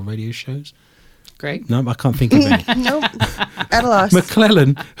stations or radio shows? Great. No, I can't think of any. Nope. At a loss.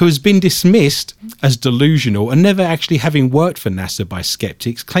 McClellan, who has been dismissed as delusional and never actually having worked for NASA by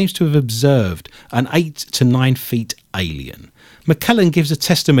skeptics, claims to have observed an 8 to 9 feet alien. McClellan gives a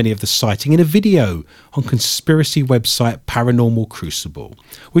testimony of the sighting in a video on conspiracy website Paranormal Crucible,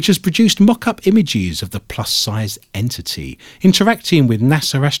 which has produced mock-up images of the plus-sized entity interacting with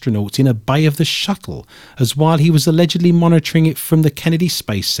NASA astronauts in a bay of the shuttle, as while he was allegedly monitoring it from the Kennedy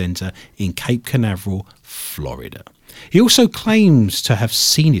Space Center in Cape Canaveral, Florida. He also claims to have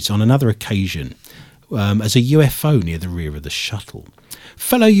seen it on another occasion as a UFO near the rear of the shuttle.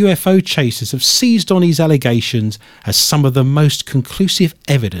 Fellow UFO chasers have seized on his allegations as some of the most conclusive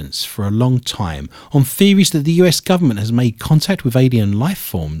evidence for a long time on theories that the US government has made contact with alien life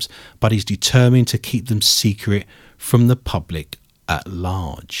forms but is determined to keep them secret from the public at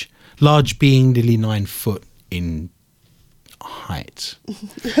large. Large being nearly 9 foot in height.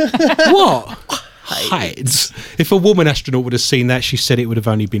 What? heights. If a woman astronaut would have seen that, she said it would have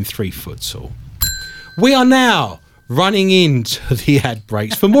only been 3 foot tall. We are now running into the ad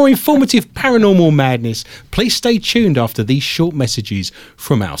breaks. For more informative paranormal madness, please stay tuned after these short messages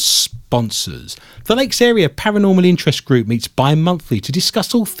from our sponsors. The Lakes Area Paranormal Interest Group meets bi-monthly to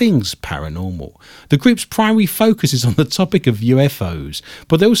discuss all things paranormal. The group's primary focus is on the topic of UFOs,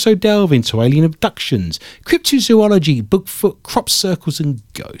 but they also delve into alien abductions, cryptozoology, Bigfoot, crop circles and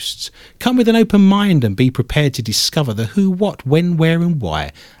ghosts. Come with an open mind and be prepared to discover the who, what, when, where and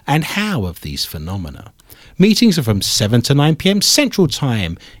why and how of these phenomena. Meetings are from 7 to 9 p.m. Central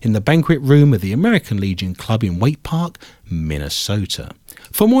Time in the banquet room of the American Legion Club in Waite Park, Minnesota.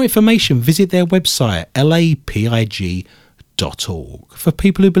 For more information, visit their website, lapig.org. For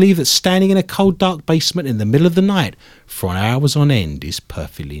people who believe that standing in a cold, dark basement in the middle of the night for hours on end is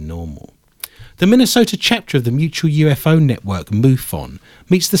perfectly normal. The Minnesota chapter of the Mutual UFO Network, MUFON,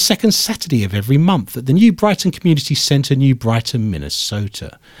 meets the second Saturday of every month at the New Brighton Community Centre, New Brighton,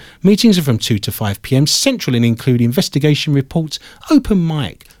 Minnesota. Meetings are from 2 to 5 p.m. Central and include investigation reports, open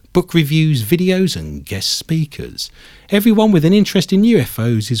mic, book reviews, videos and guest speakers. Everyone with an interest in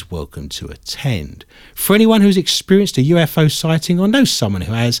UFOs is welcome to attend. For anyone who's experienced a UFO sighting or knows someone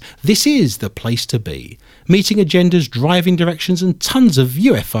who has, this is the place to be. Meeting agendas, driving directions and tons of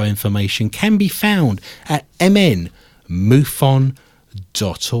UFO information can be found at mnmufon.org.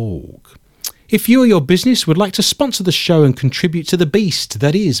 If you or your business would like to sponsor the show and contribute to the beast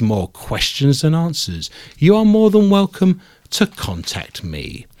that is more questions than answers, you are more than welcome to contact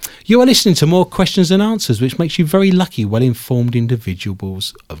me. You are listening to More Questions Than Answers, which makes you very lucky, well-informed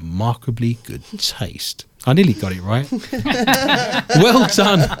individuals of remarkably good taste. I nearly got it right. Well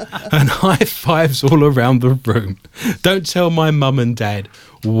done, and high fives all around the room. Don't tell my mum and dad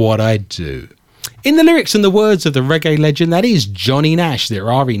what I do. In the lyrics and the words of the reggae legend that is Johnny Nash,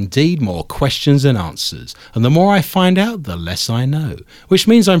 there are indeed more questions than answers. And the more I find out, the less I know. Which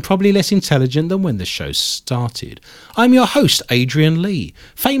means I'm probably less intelligent than when the show started. I'm your host, Adrian Lee,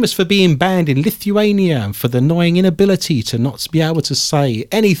 famous for being banned in Lithuania and for the annoying inability to not be able to say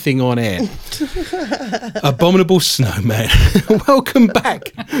anything on air. Abominable Snowman. Welcome back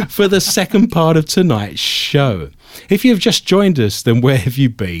for the second part of tonight's show. If you have just joined us, then where have you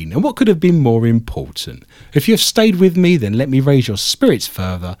been? And what could have been more important? If you have stayed with me, then let me raise your spirits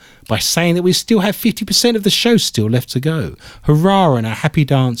further by saying that we still have 50% of the show still left to go. Hurrah and a happy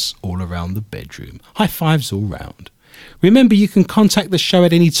dance all around the bedroom. High fives all round. Remember, you can contact the show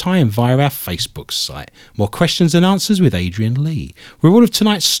at any time via our Facebook site, More Questions and Answers with Adrian Lee, where all of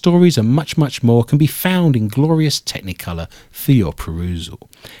tonight's stories and much, much more can be found in glorious Technicolor for your perusal,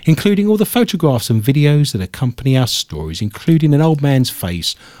 including all the photographs and videos that accompany our stories, including an old man's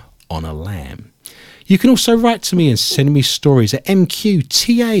face on a lamb. You can also write to me and send me stories at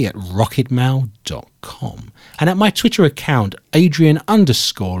mqta@rocketmail.com and at my Twitter account,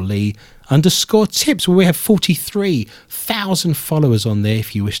 Adrian_Lee_tips, where we have 43,000 followers on there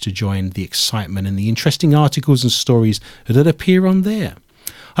if you wish to join the excitement and the interesting articles and stories that appear on there.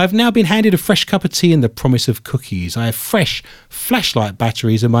 I have now been handed a fresh cup of tea and the promise of cookies. I have fresh flashlight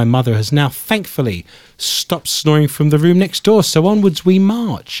batteries and my mother has now thankfully stopped snoring from the room next door, so onwards we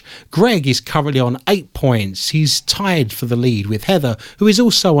march. Greg is currently on 8 points. He's tied for the lead with Heather, who is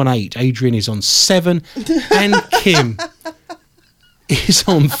also on 8. Adrian is on 7 and Kim is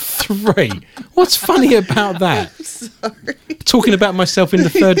on 3. What's funny about that? Sorry. Talking about myself in the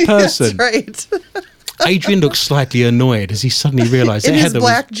third person. That's right. Adrian looks slightly annoyed as he suddenly realised that In his Heather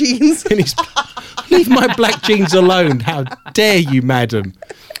black jeans. in his, leave my black jeans alone. How dare you, madam?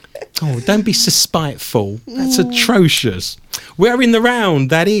 Oh, don't be so spiteful. That's atrocious. We're in the round,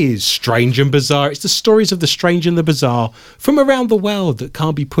 that is Strange and Bizarre. It's the stories of the strange and the bizarre from around the world that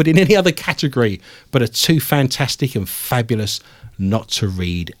can't be put in any other category, but are too fantastic and fabulous not to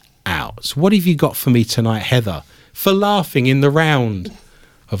read out. So what have you got for me tonight, Heather, for laughing in the round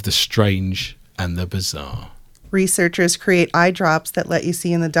of the strange and the bizarre? Researchers create eye drops that let you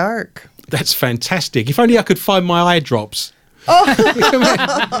see in the dark. That's fantastic. If only I could find my eye drops. Can you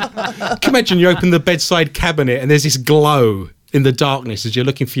imagine you open the bedside cabinet and there's this glow in the darkness as you're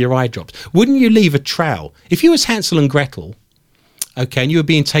looking for your eye drops? Wouldn't you leave a trail? If you was Hansel and Gretel, okay, and you were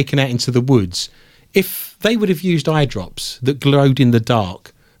being taken out into the woods, if they would have used eye drops that glowed in the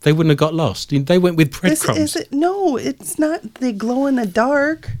dark, they wouldn't have got lost. They went with breadcrumbs. No, it's not. They glow in the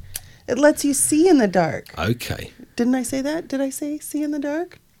dark. It lets you see in the dark. Okay. Didn't I say that? Did I say see in the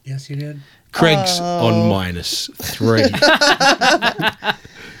dark? Yes, you did. Craig's on -3.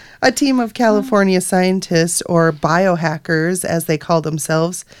 A team of California scientists, or biohackers as they call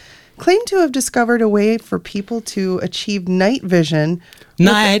themselves, claim to have discovered a way for people to achieve night vision.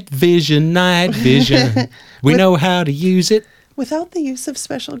 Night vision, night vision. We know how to use it. Without the use of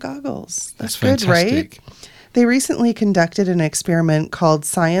special goggles. That's good, fantastic. right? They recently conducted an experiment called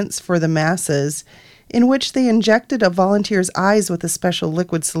Science for the Masses, in which they injected a volunteer's eyes with a special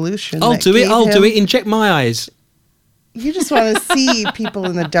liquid solution. I'll do it. Inject my eyes. You just want to see people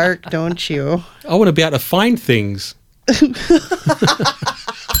in the dark, don't you? I want to be able to find things.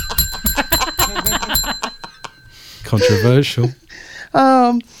 Controversial.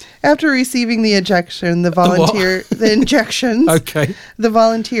 After receiving the injection, the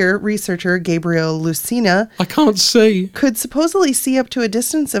volunteer researcher Gabriel Lucina I can't see. could supposedly see up to a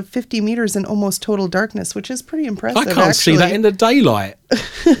distance of 50 meters in almost total darkness, which is pretty impressive. I can't see that in the daylight.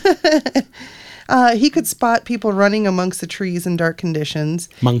 He could spot people running amongst the trees in dark conditions.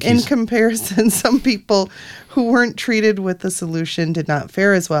 Monkeys. In comparison, some people who weren't treated with the solution did not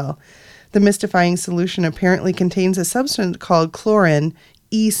fare as well. The mystifying solution apparently contains a substance called chlorine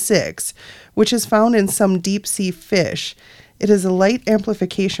E6, which is found in some deep-sea fish. It is a light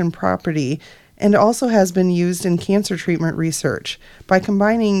amplification property and also has been used in cancer treatment research. By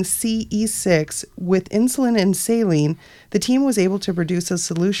combining CE6 with insulin and saline, the team was able to produce a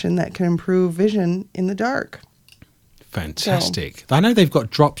solution that can improve vision in the dark. Fantastic. I know they've got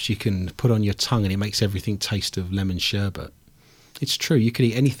drops you can put on your tongue and it makes everything taste of lemon sherbet. It's true. You could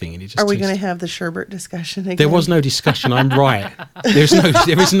eat anything and it just Are we tastes... going to have the sherbet discussion again? There was no discussion. I'm right. There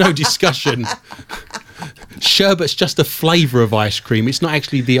is no discussion. Sherbet's just a flavour of ice cream. It's not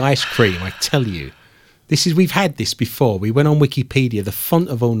actually the ice cream, I tell you. We've had this before. We went on Wikipedia, the font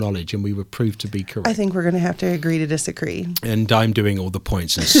of all knowledge, and we were proved to be correct. I think we're going to have to agree to disagree. And I'm doing all the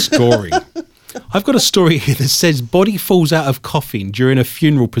points and scoring. I've got a story here that says body falls out of coffin during a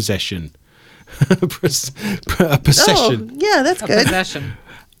funeral procession. A procession. Oh, yeah, that's good. Possession.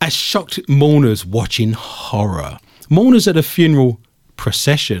 As shocked mourners watch in horror. Mourners at a funeral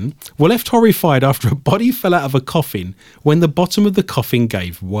procession were left horrified after a body fell out of a coffin when the bottom of the coffin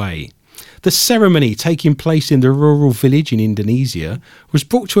gave way. The ceremony, taking place in the rural village in Indonesia, was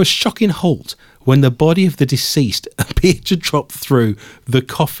brought to a shocking halt when the body of the deceased appeared to drop through the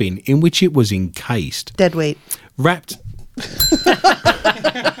coffin in which it was encased. Dead weight. Wrapped...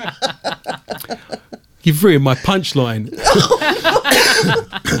 You've ruined my punchline.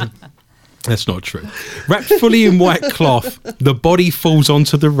 That's not true. Wrapped fully in white cloth, the body falls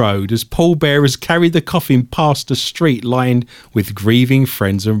onto the road as pallbearers carry the coffin past a street lined with grieving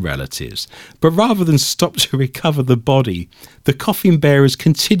friends and relatives. But rather than stop to recover the body, the coffin bearers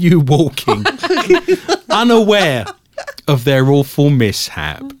continue walking, unaware of their awful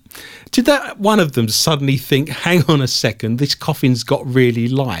mishap. Did that one of them suddenly think, hang on a second, this coffin's got really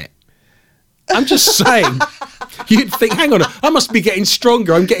light? I'm just saying. You'd think, hang on, I must be getting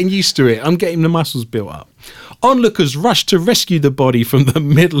stronger. I'm getting used to it. I'm getting the muscles built up. Onlookers rushed to rescue the body from the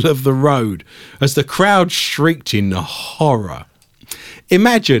middle of the road as the crowd shrieked in horror.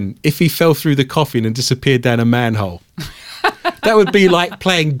 Imagine if he fell through the coffin and disappeared down a manhole. That would be like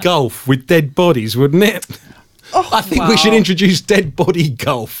playing golf with dead bodies, wouldn't it? Oh, I think we should introduce dead body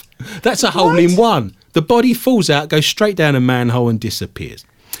golf. That's a hole in one. The body falls out, goes straight down a manhole and disappears.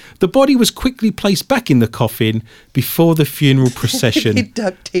 The body was quickly placed back in the coffin before the funeral procession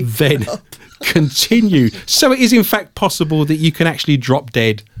then continued. So it is in fact possible that you can actually drop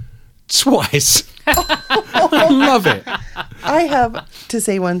dead twice. I love it. I have to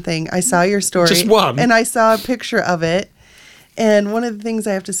say one thing. I saw your story. Just one? And I saw a picture of it. And one of the things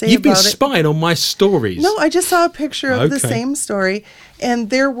I have to say You've about been spying on my stories. No, I just saw a picture of the Okay. same story. And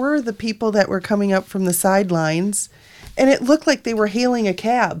there were the people that were coming up from the sidelines. And it looked like they were hailing a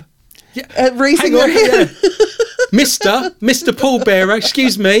cab. Yeah. Raising Hang their on, hand. yeah. Mr. Pallbearer,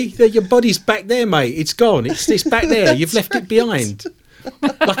 excuse me, your body's back there, mate. It's gone. It's back there. You've left it behind.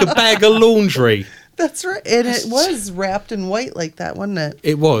 Like a bag of laundry. That's right. And it was wrapped in white like that, wasn't it?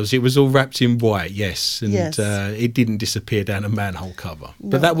 It was. It was all wrapped in white, yes. And Yes. it didn't disappear down a manhole cover.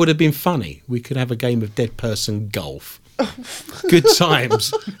 But that would have been funny. We could have a game of dead person golf. Good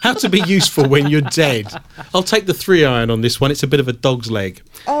times. How to be useful when you're dead. I'll take the 3-iron on this one. It's a bit of a dog's leg.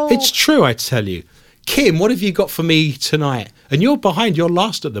 Oh. It's true, I tell you. Kim, what have you got for me tonight? And you're behind. You're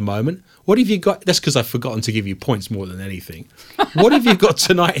last at the moment. What have you got? That's because I've forgotten to give you points more than anything. What have you got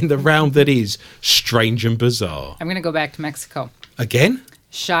tonight in the round that is strange and bizarre? I'm going to go back to Mexico. Again?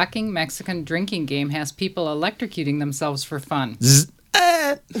 Shocking Mexican drinking game has people electrocuting themselves for fun.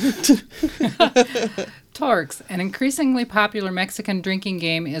 Torques, an increasingly popular Mexican drinking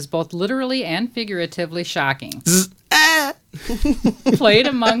game, is both literally and figuratively shocking. Played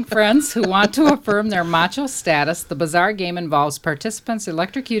among friends who want to affirm their macho status, the bizarre game involves participants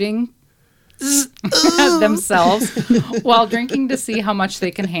electrocuting themselves while drinking to see how much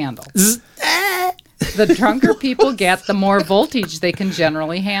they can handle. The drunker people get, the more voltage they can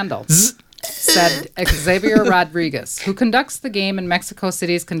generally handle, said Xavier Rodriguez, who conducts the game in Mexico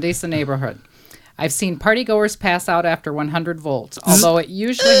City's Condesa neighborhood. I've seen partygoers pass out after 100 volts, although it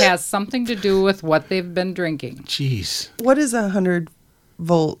usually has something to do with what they've been drinking. Jeez. What is 100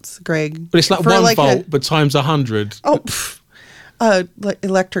 volts, Greg? But it's like For 1 volt, but times 100. Oh, like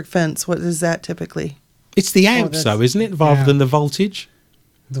electric fence. What is that typically? It's the amps, though, isn't it, rather than the voltage?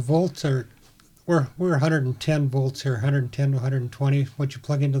 The volts are, we're 110 volts here, 110 to 120, what you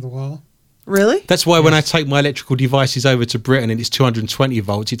plug into the wall. Really? That's why when I take my electrical devices over to Britain and it's 220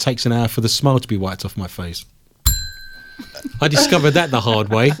 volts, it takes an hour for the smile to be wiped off my face. I discovered that the hard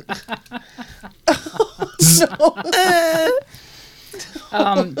way.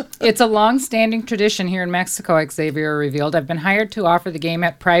 It's a long-standing tradition here in Mexico, Xavier revealed. I've been hired to offer the game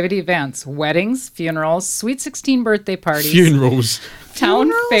at private events, weddings, funerals, sweet 16 birthday parties, Funerals.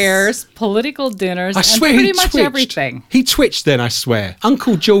 town fairs, political dinners, I swear and pretty he much twitched. everything. He twitched then, I swear.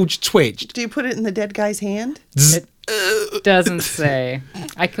 Uncle George twitched. Do you put it in the dead guy's hand? It doesn't say.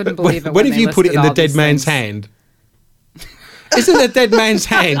 I couldn't believe it. When have they you put it listed in the all dead these man's things. hand? Isn't the dead man's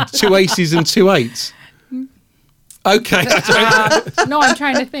hand 2 aces and 2 eights? Okay. No, I'm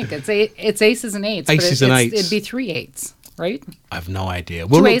trying to think. It's aces and eights. Aces but and eights. It'd be 3 eights, right? I have no idea.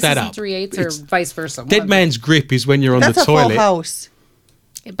 We'll 2 look aces that and up. 3 eights, or It's vice versa. dead man's grip is when you're on That's the a full toilet. house.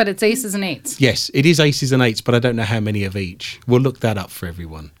 But it's aces and eights. Yes, it is aces and eights, but I don't know how many of each. We'll look that up for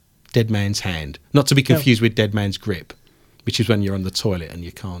everyone. Dead man's hand. Not to be confused with dead man's grip, which is when you're on the toilet and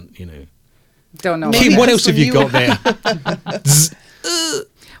you can't, Don't know. Maybe Kim, what else that's have when you you- got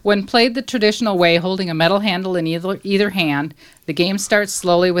there? When played the traditional way, holding a metal handle in either hand, the game starts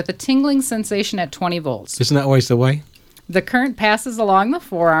slowly with a tingling sensation at 20 volts. Isn't that always the way? The current passes along the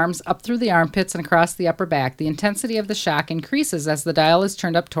forearms, up through the armpits, and across the upper back. The intensity of the shock increases as the dial is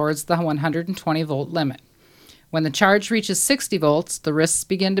turned up towards the 120 volt limit. When the charge reaches 60 volts, the wrists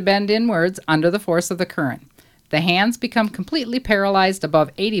begin to bend inwards under the force of the current. The hands become completely paralyzed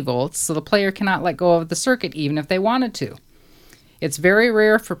above 80 volts, so the player cannot let go of the circuit even if they wanted to. It's very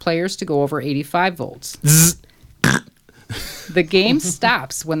rare for players to go over 85 volts. The game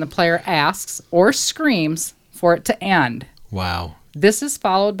stops when the player asks or screams for it to end. Wow. This is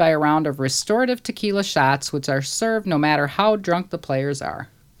followed by a round of restorative tequila shots, which are served no matter how drunk the players are.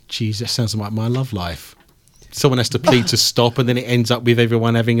 Jeez, that sounds like my love life. Someone has to plead to stop and then it ends up with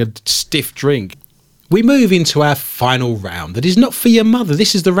everyone having a stiff drink. We move into our final round. That is not for your mother.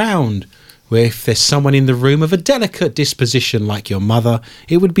 This is the round where if there's someone in the room of a delicate disposition like your mother,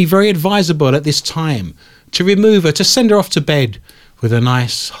 it would be very advisable at this time to remove her, to send her off to bed with a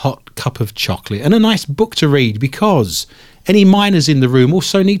nice hot cup of chocolate and a nice book to read, because any minors in the room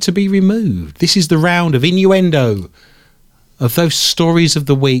also need to be removed. This is the round of innuendo, of those stories of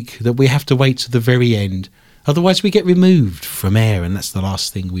the week that we have to wait to the very end. Otherwise we get removed from air, and that's the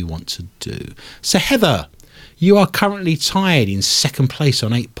last thing we want to do. So Heather, you are currently tied in second place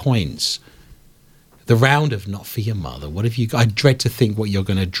on 8 points. The round of Not For Your Mother. What have you got? I dread to think what you're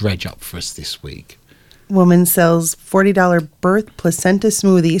going to dredge up for us this week. Woman sells $40 birth placenta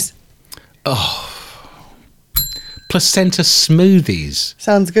smoothies. Placenta smoothies.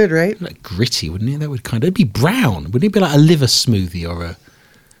 Sounds good, right? Like gritty, wouldn't it? That would it'd be brown. Wouldn't it be like a liver smoothie or a...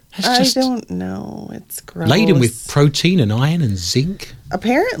 I don't know. It's gross. Laden with protein and iron and zinc.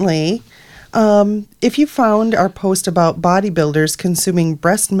 Apparently, if you found our post about bodybuilders consuming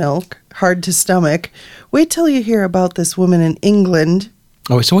breast milk hard to stomach, wait till you hear about this woman in England.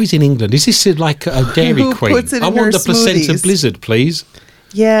 Oh, it's always in England. Is this like a Dairy Who Queen? puts it I in want her the placenta smoothies. blizzard, please.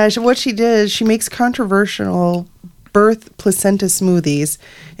 Yeah, what she did is she makes controversial birth placenta smoothies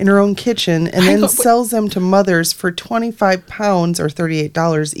in her own kitchen and Hang then on, sells them to mothers for 25 pounds or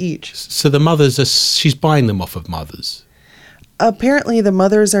 $38 each. So the mothers are... She's buying them off of mothers. Apparently, the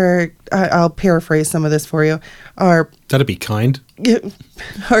mothers are, I'll paraphrase some of this for you, are That'd be kind.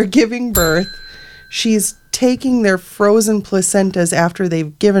 giving birth. She's taking their frozen placentas after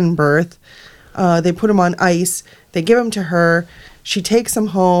they've given birth. They put them on ice. They give them to her. She takes them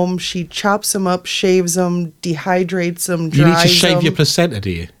home. She chops them up, shaves them, dehydrates them, dries You need to shave them. your placenta, do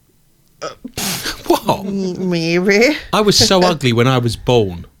you? What? Maybe. I was so ugly when I was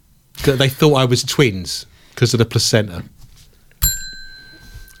born that they thought I was twins because of the placenta.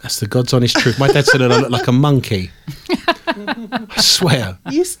 That's the God's honest truth. My dad said that I looked like a monkey. I swear.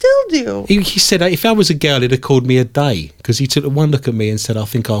 You still do. He said if I was a girl, he'd have called me a day, because he took one look at me and said, I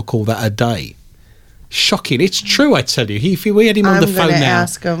think I'll call that a day. Shocking. It's true, I tell you. If we had him on the phone gonna now,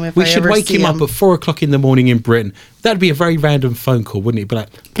 ask him if we I should ever wake see him up him. at 4 o'clock in the morning in Britain. That'd be a very random phone call, wouldn't it? Be like,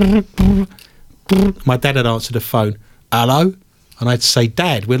 my dad would answer the phone. Hello? And I'd say,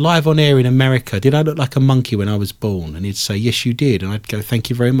 Dad, we're live on air in America. Did I look like a monkey when I was born? And he'd say, yes, you did. And I'd go, thank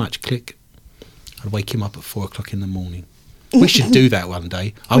you very much. Click. I'd wake him up at 4 o'clock in the morning. We should do that one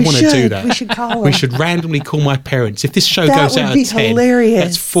day. I want to do that. We should call them. We should randomly call my parents. If this show That goes would out be at 10, hilarious.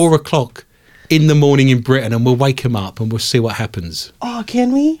 that's 4 o'clock in the morning in Britain, and we'll wake them up and we'll see what happens. Oh,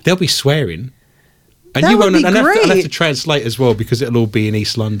 can we? They'll be swearing. And That would be I'll have great. to translate as well because it'll all be in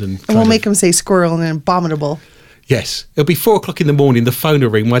East London. And we'll make them say squirrel and abominable. Yes. It'll be 4 o'clock in the morning, the phone will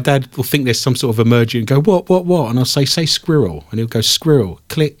ring. My dad will think there's some sort of emergency and go, what? And I'll say squirrel. And he'll go, squirrel.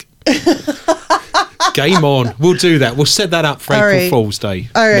 Click. Game on. We'll do that. We'll set that up for All April right. Fool's Day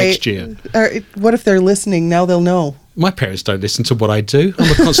All right. next year. All right. What if they're listening? Now they'll know. My parents don't listen to what I do.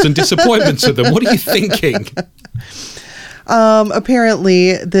 I'm a constant disappointment to them. What are you thinking?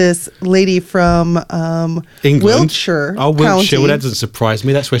 Apparently, this lady from England. Wiltshire Oh, Wiltshire. County, Well, that doesn't surprise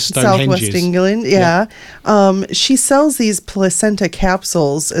me. That's where Stonehenge Southwest is. England, she sells these placenta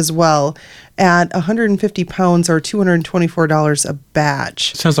capsules as well at 150 pounds or $224 a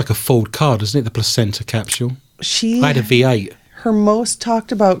batch. Sounds like a Ford car, doesn't it? The placenta capsule. I had a V8. Her most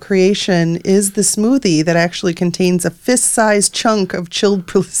talked about creation is the smoothie that actually contains a fist-sized chunk of chilled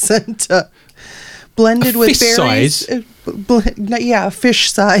placenta. Blended with berries. Fist-size? Yeah,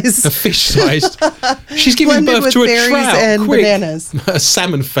 fish size. A fish-sized. She's giving Blended birth with to a berries trout. and Quick. bananas. A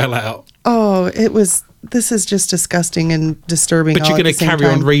salmon fell out. Oh, this is just disgusting and disturbing. But all you're at going the to same carry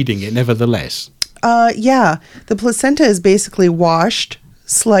on time. reading it, nevertheless. Yeah. The placenta is basically washed,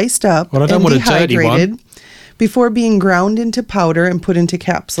 sliced up, Well, I don't and want a dirty one. dehydrated before being ground into powder and put into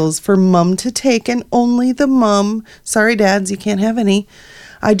capsules for mom to take, and only the mom. Sorry, dads, you can't have any.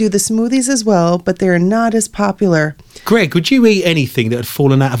 I do the smoothies as well, but they're not as popular. Greg, would you eat anything that had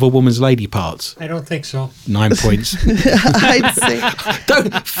fallen out of a woman's lady parts? I don't think so. 9 points. I'd say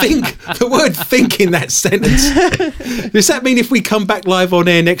Don't think the word think in that sentence. Does that mean if we come back live on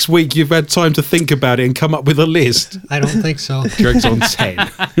air next week, you've had time to think about it and come up with a list? I don't think so. Greg's on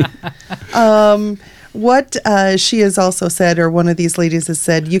 10. what she has also said, or one of these ladies has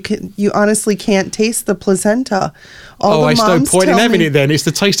said, you honestly can't taste the placenta. All the It's no moms point in tell having me- it then. It's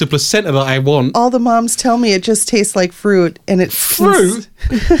the taste of placenta that I want. All the moms tell me it just tastes like fruit, and it's Fruit?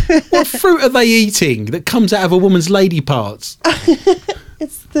 What fruit are they eating that comes out of a woman's lady parts?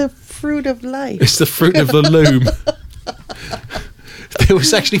 It's the fruit of life. It's the fruit of the loom. There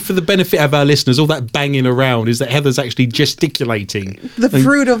was actually, for the benefit of our listeners, all that banging around is that Heather's actually gesticulating. The And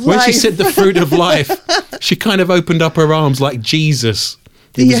fruit of when life. she said the fruit of life, she kind of opened up her arms like Jesus.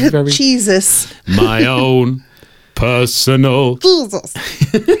 It was very Jesus. my own personal. Jesus.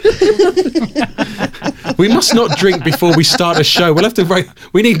 We must not drink before we start a show. We'll have to write.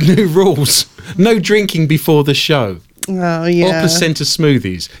 We need new rules. No drinking before the show. Oh, Or yeah. placenta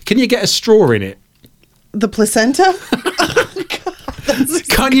smoothies. Can you get a straw in it? The placenta?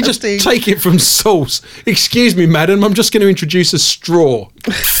 Can't you just disgusting. take it from source? Excuse me, madam, I'm just going to introduce a straw.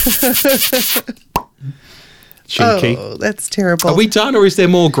 Cheeky. Oh, that's terrible. Are we done, or is there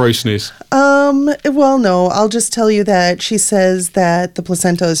more grossness? Well, no. I'll just tell you that she says that the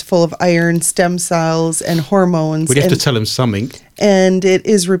placenta is full of iron, stem cells, and hormones. We'd have to and, tell them something. and it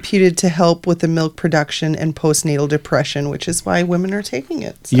is reputed to help with the milk production and postnatal depression, which is why women are taking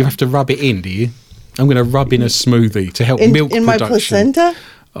it. So. You have to rub it in, do you? I'm going to rub in a smoothie to help milk in my production. placenta?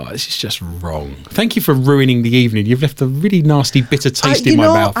 Oh, this is just wrong. Thank you for ruining the evening. You've left a really nasty, bitter taste in my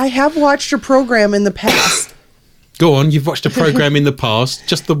mouth. I have watched a program in the past. Go on, you've watched a program in the past,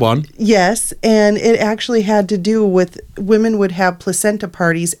 just the one. Yes, and it actually had to do with women would have placenta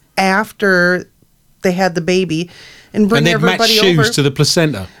parties after they had the baby and bring And they'd match everybody shoes over. to the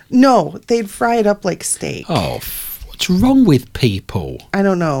placenta. No, they'd fry it up like steak. Oh, what's wrong with people? I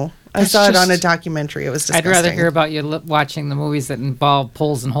don't know. I That's saw it on a just- documentary. It was I'd disgusting. rather hear about you watching the movies that involve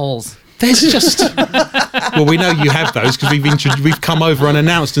pulls and holes. There's just well, we know you have those because we've come over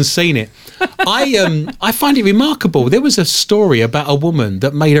unannounced and seen it. I find it remarkable. There was a story about a woman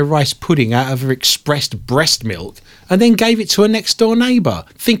that made a rice pudding out of her expressed breast milk and then gave it to her next door neighbour,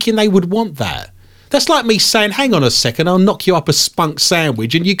 thinking they would want that. That's like me saying, "Hang on a second, I'll knock you up a spunk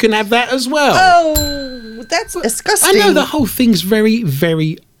sandwich and you can have that as well." Oh, that's disgusting. I know the whole thing's very,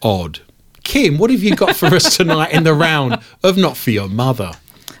 very odd. Kim, what have you got for us tonight in the round of Not For Your Mother?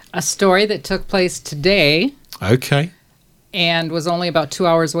 A story that took place today Okay. and was only about 2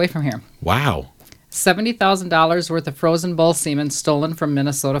 hours away from here. Wow. $70,000 worth of frozen bull semen stolen from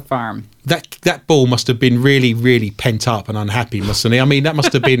Minnesota farm. That bull must have been really, really pent up and unhappy, mustn't he? I mean, that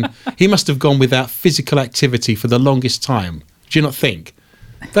must have been... He must have gone without physical activity for the longest time. Do you not think?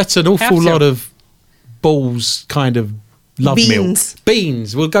 That's an awful lot of bulls kind of love Beans. milk.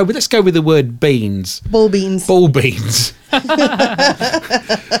 Beans. Let's go with the word beans. Bull beans. Bull beans.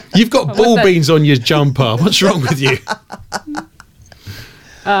 You've got bull beans on your jumper. What's wrong with you?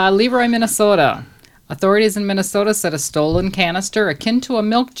 Leroy, Minnesota. Authorities in Minnesota said a stolen canister akin to a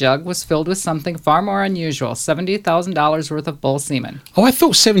milk jug was filled with something far more unusual, $70,000 worth of bull semen. Oh, I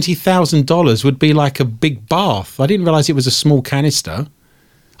thought $70,000 would be like a big bath. I didn't realise it was a small canister.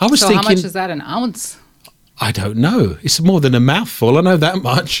 I was thinking... how much is that, an ounce? I don't know. It's more than a mouthful. I know that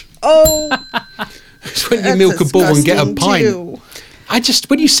much. Oh, It's when you milk a bull and get a pint. too.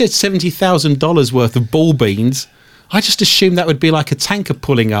 When you said $70,000 worth of bull beans, I just assumed that would be like a tanker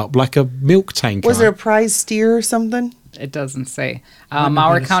pulling up, like a milk tanker. Was there a prize steer or something? It doesn't say. Wouldn't have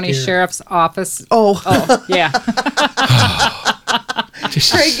Mauer been a County steer. Sheriff's Office. Oh, Oh, yeah.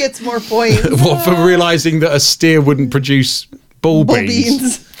 Craig gets more points. What, for realising that a steer wouldn't produce bull Bull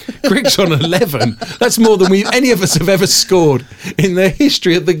beans? beans. Greg's on 11. That's more than any of us have ever scored in the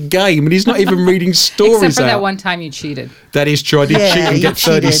history of the game, and he's not even reading stories Except for out. that one time you cheated. That is true. I did cheat and you get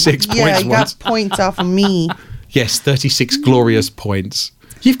 36 cheated. Yeah, points you once. got points off of me. Yes, 36 glorious points.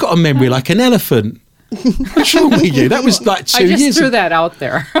 You've got a memory like an elephant. What's wrong with you? That was like 2 I just years threw ago. that out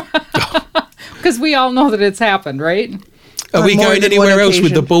there. Because we all know that it's happened, right? Are we On more going than anywhere one else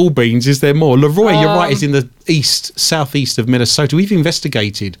with the occasion. bull beans? Is there more? Leroy, you're right, is in the southeast of Minnesota. We've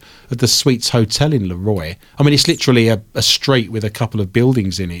investigated at the Sweets Hotel in Leroy. I mean, it's literally a street with a couple of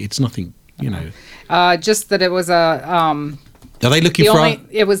buildings in it. It's nothing, you know. Just that it was Are they looking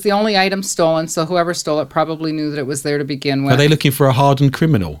it was the only item stolen, so whoever stole it probably knew that it was there to begin with. Are they looking for a hardened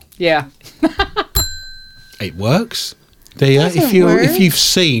criminal? Yeah. It works. There, Doesn't if work. you've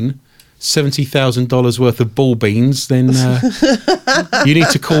seen $70,000 worth of bull beans, then you need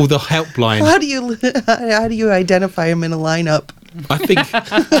to call the helpline. How do you identify them in a lineup? I think.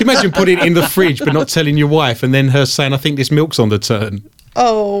 Can you imagine putting it in the fridge but not telling your wife, and then her saying, "I think this milk's on the turn."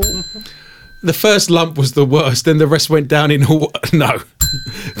 Oh, The first lump was the worst, then the rest went down in all... No.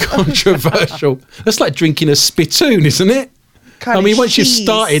 Controversial. That's like drinking a spittoon, isn't it? I mean, once you've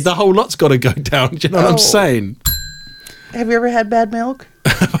started, the whole lot's got to go down. Do you know what I'm saying? Have you ever had bad milk?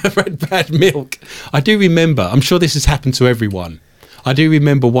 I've had bad milk. I do remember, I'm sure this has happened to everyone. I do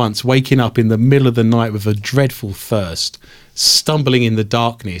remember once waking up in the middle of the night with a dreadful thirst, stumbling in the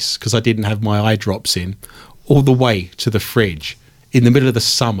darkness because I didn't have my eye drops in, all the way to the fridge in the middle of the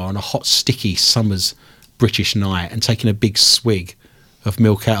summer on a hot, sticky summer's British night, and taking a big swig of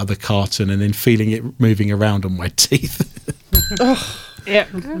milk out of the carton and then feeling it moving around on my teeth. Yeah.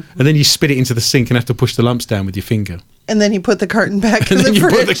 And then you spit it into the sink and have to push the lumps down with your finger. And then you put the carton back in And then the you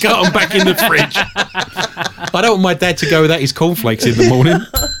fridge. put the carton back in the fridge. I don't want my dad to go without his cornflakes in the morning.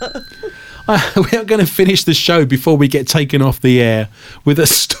 We are going to finish the show before we get taken off the air with a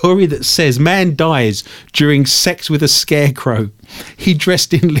story that says man dies during sex with a scarecrow. He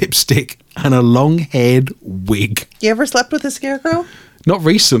dressed in lipstick and a long-haired wig. You ever slept with a scarecrow? Not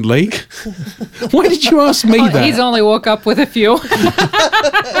recently. Why did you ask me that? He's only woke up with a few.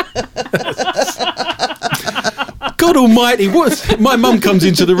 God almighty, what? My mum comes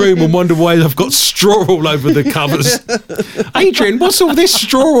into the room and wonder why I've got straw all over the covers. Adrian, what's all this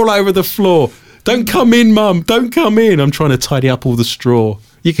straw all over the floor? Don't come in, Mum. Don't come in. I'm trying to tidy up all the straw.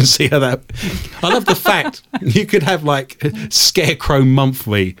 You can see how that... I love the fact you could have like Scarecrow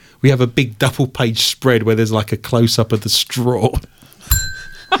Monthly. We have a big double-page spread where there's like a close-up of the straw.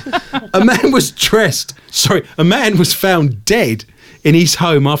 A man was found dead in his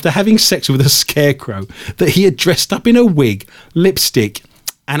home after having sex with a scarecrow that he had dressed up in a wig, lipstick,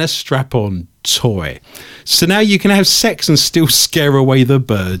 and a strap-on toy. So now you can have sex and still scare away the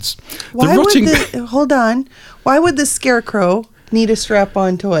birds. Hold on. Why would the scarecrow need a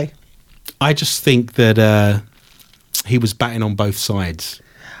strap-on toy? I just think that he was batting on both sides.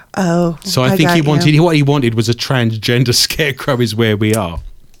 Oh, So I think what he wanted was a transgender scarecrow is where we are.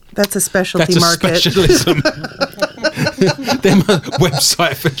 That's a specialty That's a market. specialism. Them a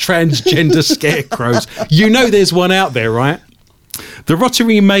website for transgender scarecrows. You know there's one out there, right? The rotting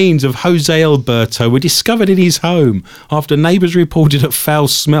remains of Jose Alberto were discovered in his home after neighbours reported a foul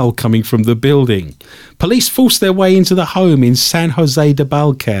smell coming from the building. Police forced their way into the home in San Jose de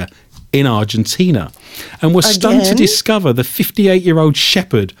Balcarce in Argentina and were stunned to Again? discover the 58-year-old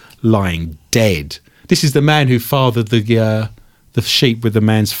shepherd lying dead. This is the man who fathered the sheep with the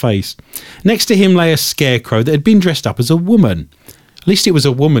man's face. Next to him lay a scarecrow that had been dressed up as a woman. At least it was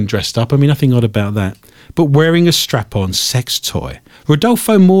a woman dressed up. I mean, nothing odd about that. But wearing a strap-on sex toy.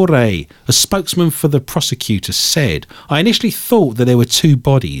 Rodolfo More, a spokesman for the prosecutor, said, "I initially thought that there were two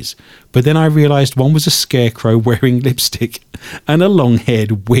bodies, but then I realised one was a scarecrow wearing lipstick and a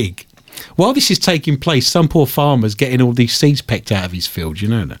long-haired wig." While this is taking place, some poor farmer's getting all these seeds pecked out of his field, you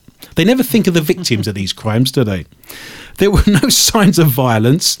know that. They never think of the victims of these crimes, do they? There were no signs of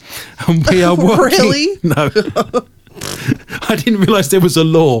violence, and we are working... Really? No. I didn't realise there was a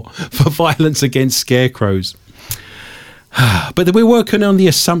law for violence against scarecrows. But we're working on the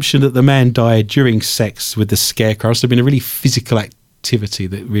assumption that the man died during sex with the scarecrow. Must have been a really physical activity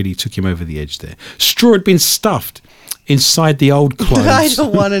that really took him over the edge there. Straw had been stuffed inside the old clothes. I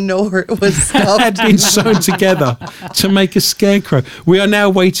don't want to know where it was stuffed. Had been sewn together to make a scarecrow. We are now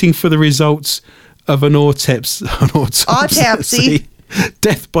waiting for the results of an autopsy.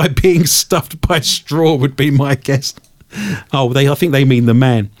 Death by being stuffed by straw would be my guess. Oh, I think they mean the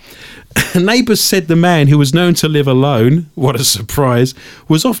man. Neighbours said the man, who was known to live alone, what a surprise,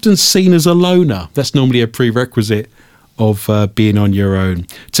 was often seen as a loner. That's normally a prerequisite of being on your own.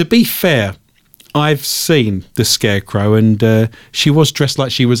 To be fair, I've seen the scarecrow, and she was dressed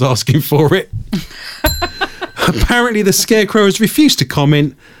like she was asking for it. Apparently the scarecrow has refused to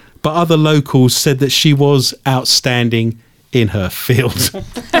comment, but other locals said that she was outstanding in her field.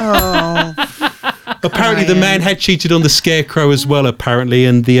 Oh. Apparently the man had cheated on the scarecrow as well, apparently,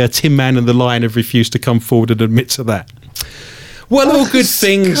 and the Tin Man and the Lion have refused to come forward and admit to that. Well, all good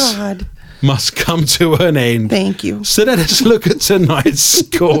things must come to an end. Thank you. So let us look at tonight's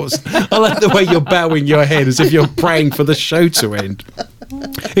scores. I like the way you're bowing your head as if you're praying for the show to end.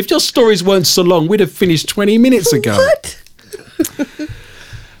 If your stories weren't so long, we'd have finished 20 minutes ago. What?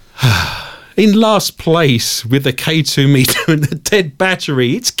 In last place with the K2 meter and the dead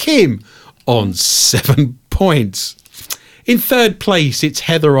battery, it's Kim on 7 points. In third place, it's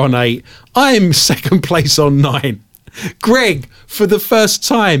Heather on 8. I'm second place on 9. Greg, for the first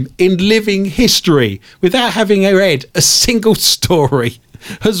time in living history, without having read a single story,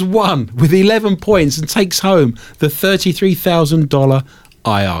 has won with 11 points and takes home the $33,000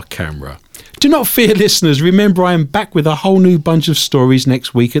 IR camera. Do not fear, listeners. Remember, I am back with a whole new bunch of stories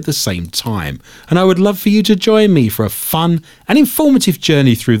next week at the same time, and I would love for you to join me for a fun and informative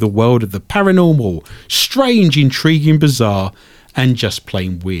journey through the world of the paranormal, strange, intriguing, bizarre, and just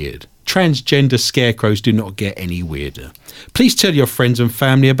plain weird. Transgender scarecrows do not get any weirder. Please tell your friends and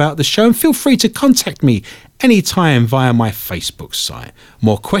family about the show, and feel free to contact me anytime via my Facebook site,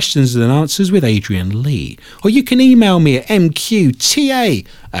 More Questions Than Answers with Adrian Lee, or you can email me at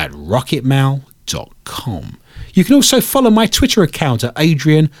mqta@rocketmail.com. You can also follow my Twitter account at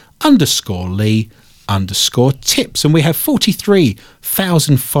Adrian_Lee_tips, and we have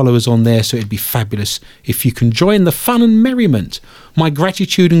 43,000 followers on there, so it'd be fabulous if you can join the fun and merriment. My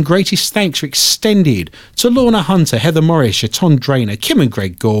gratitude and greatest thanks are extended to Lorna Hunter, Heather Morris, Shaton Drainer, Kim and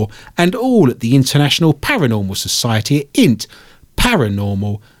Greg Gore, and all at the International Paranormal Society at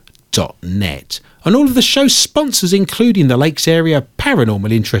intparanormal.net. And all of the show's sponsors, including the Lakes Area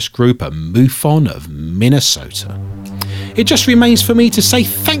Paranormal Interest Group at MUFON of Minnesota. It just remains for me to say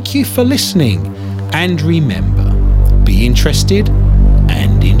thank you for listening, and remember, be interested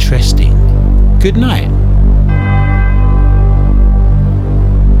and interesting. Good night.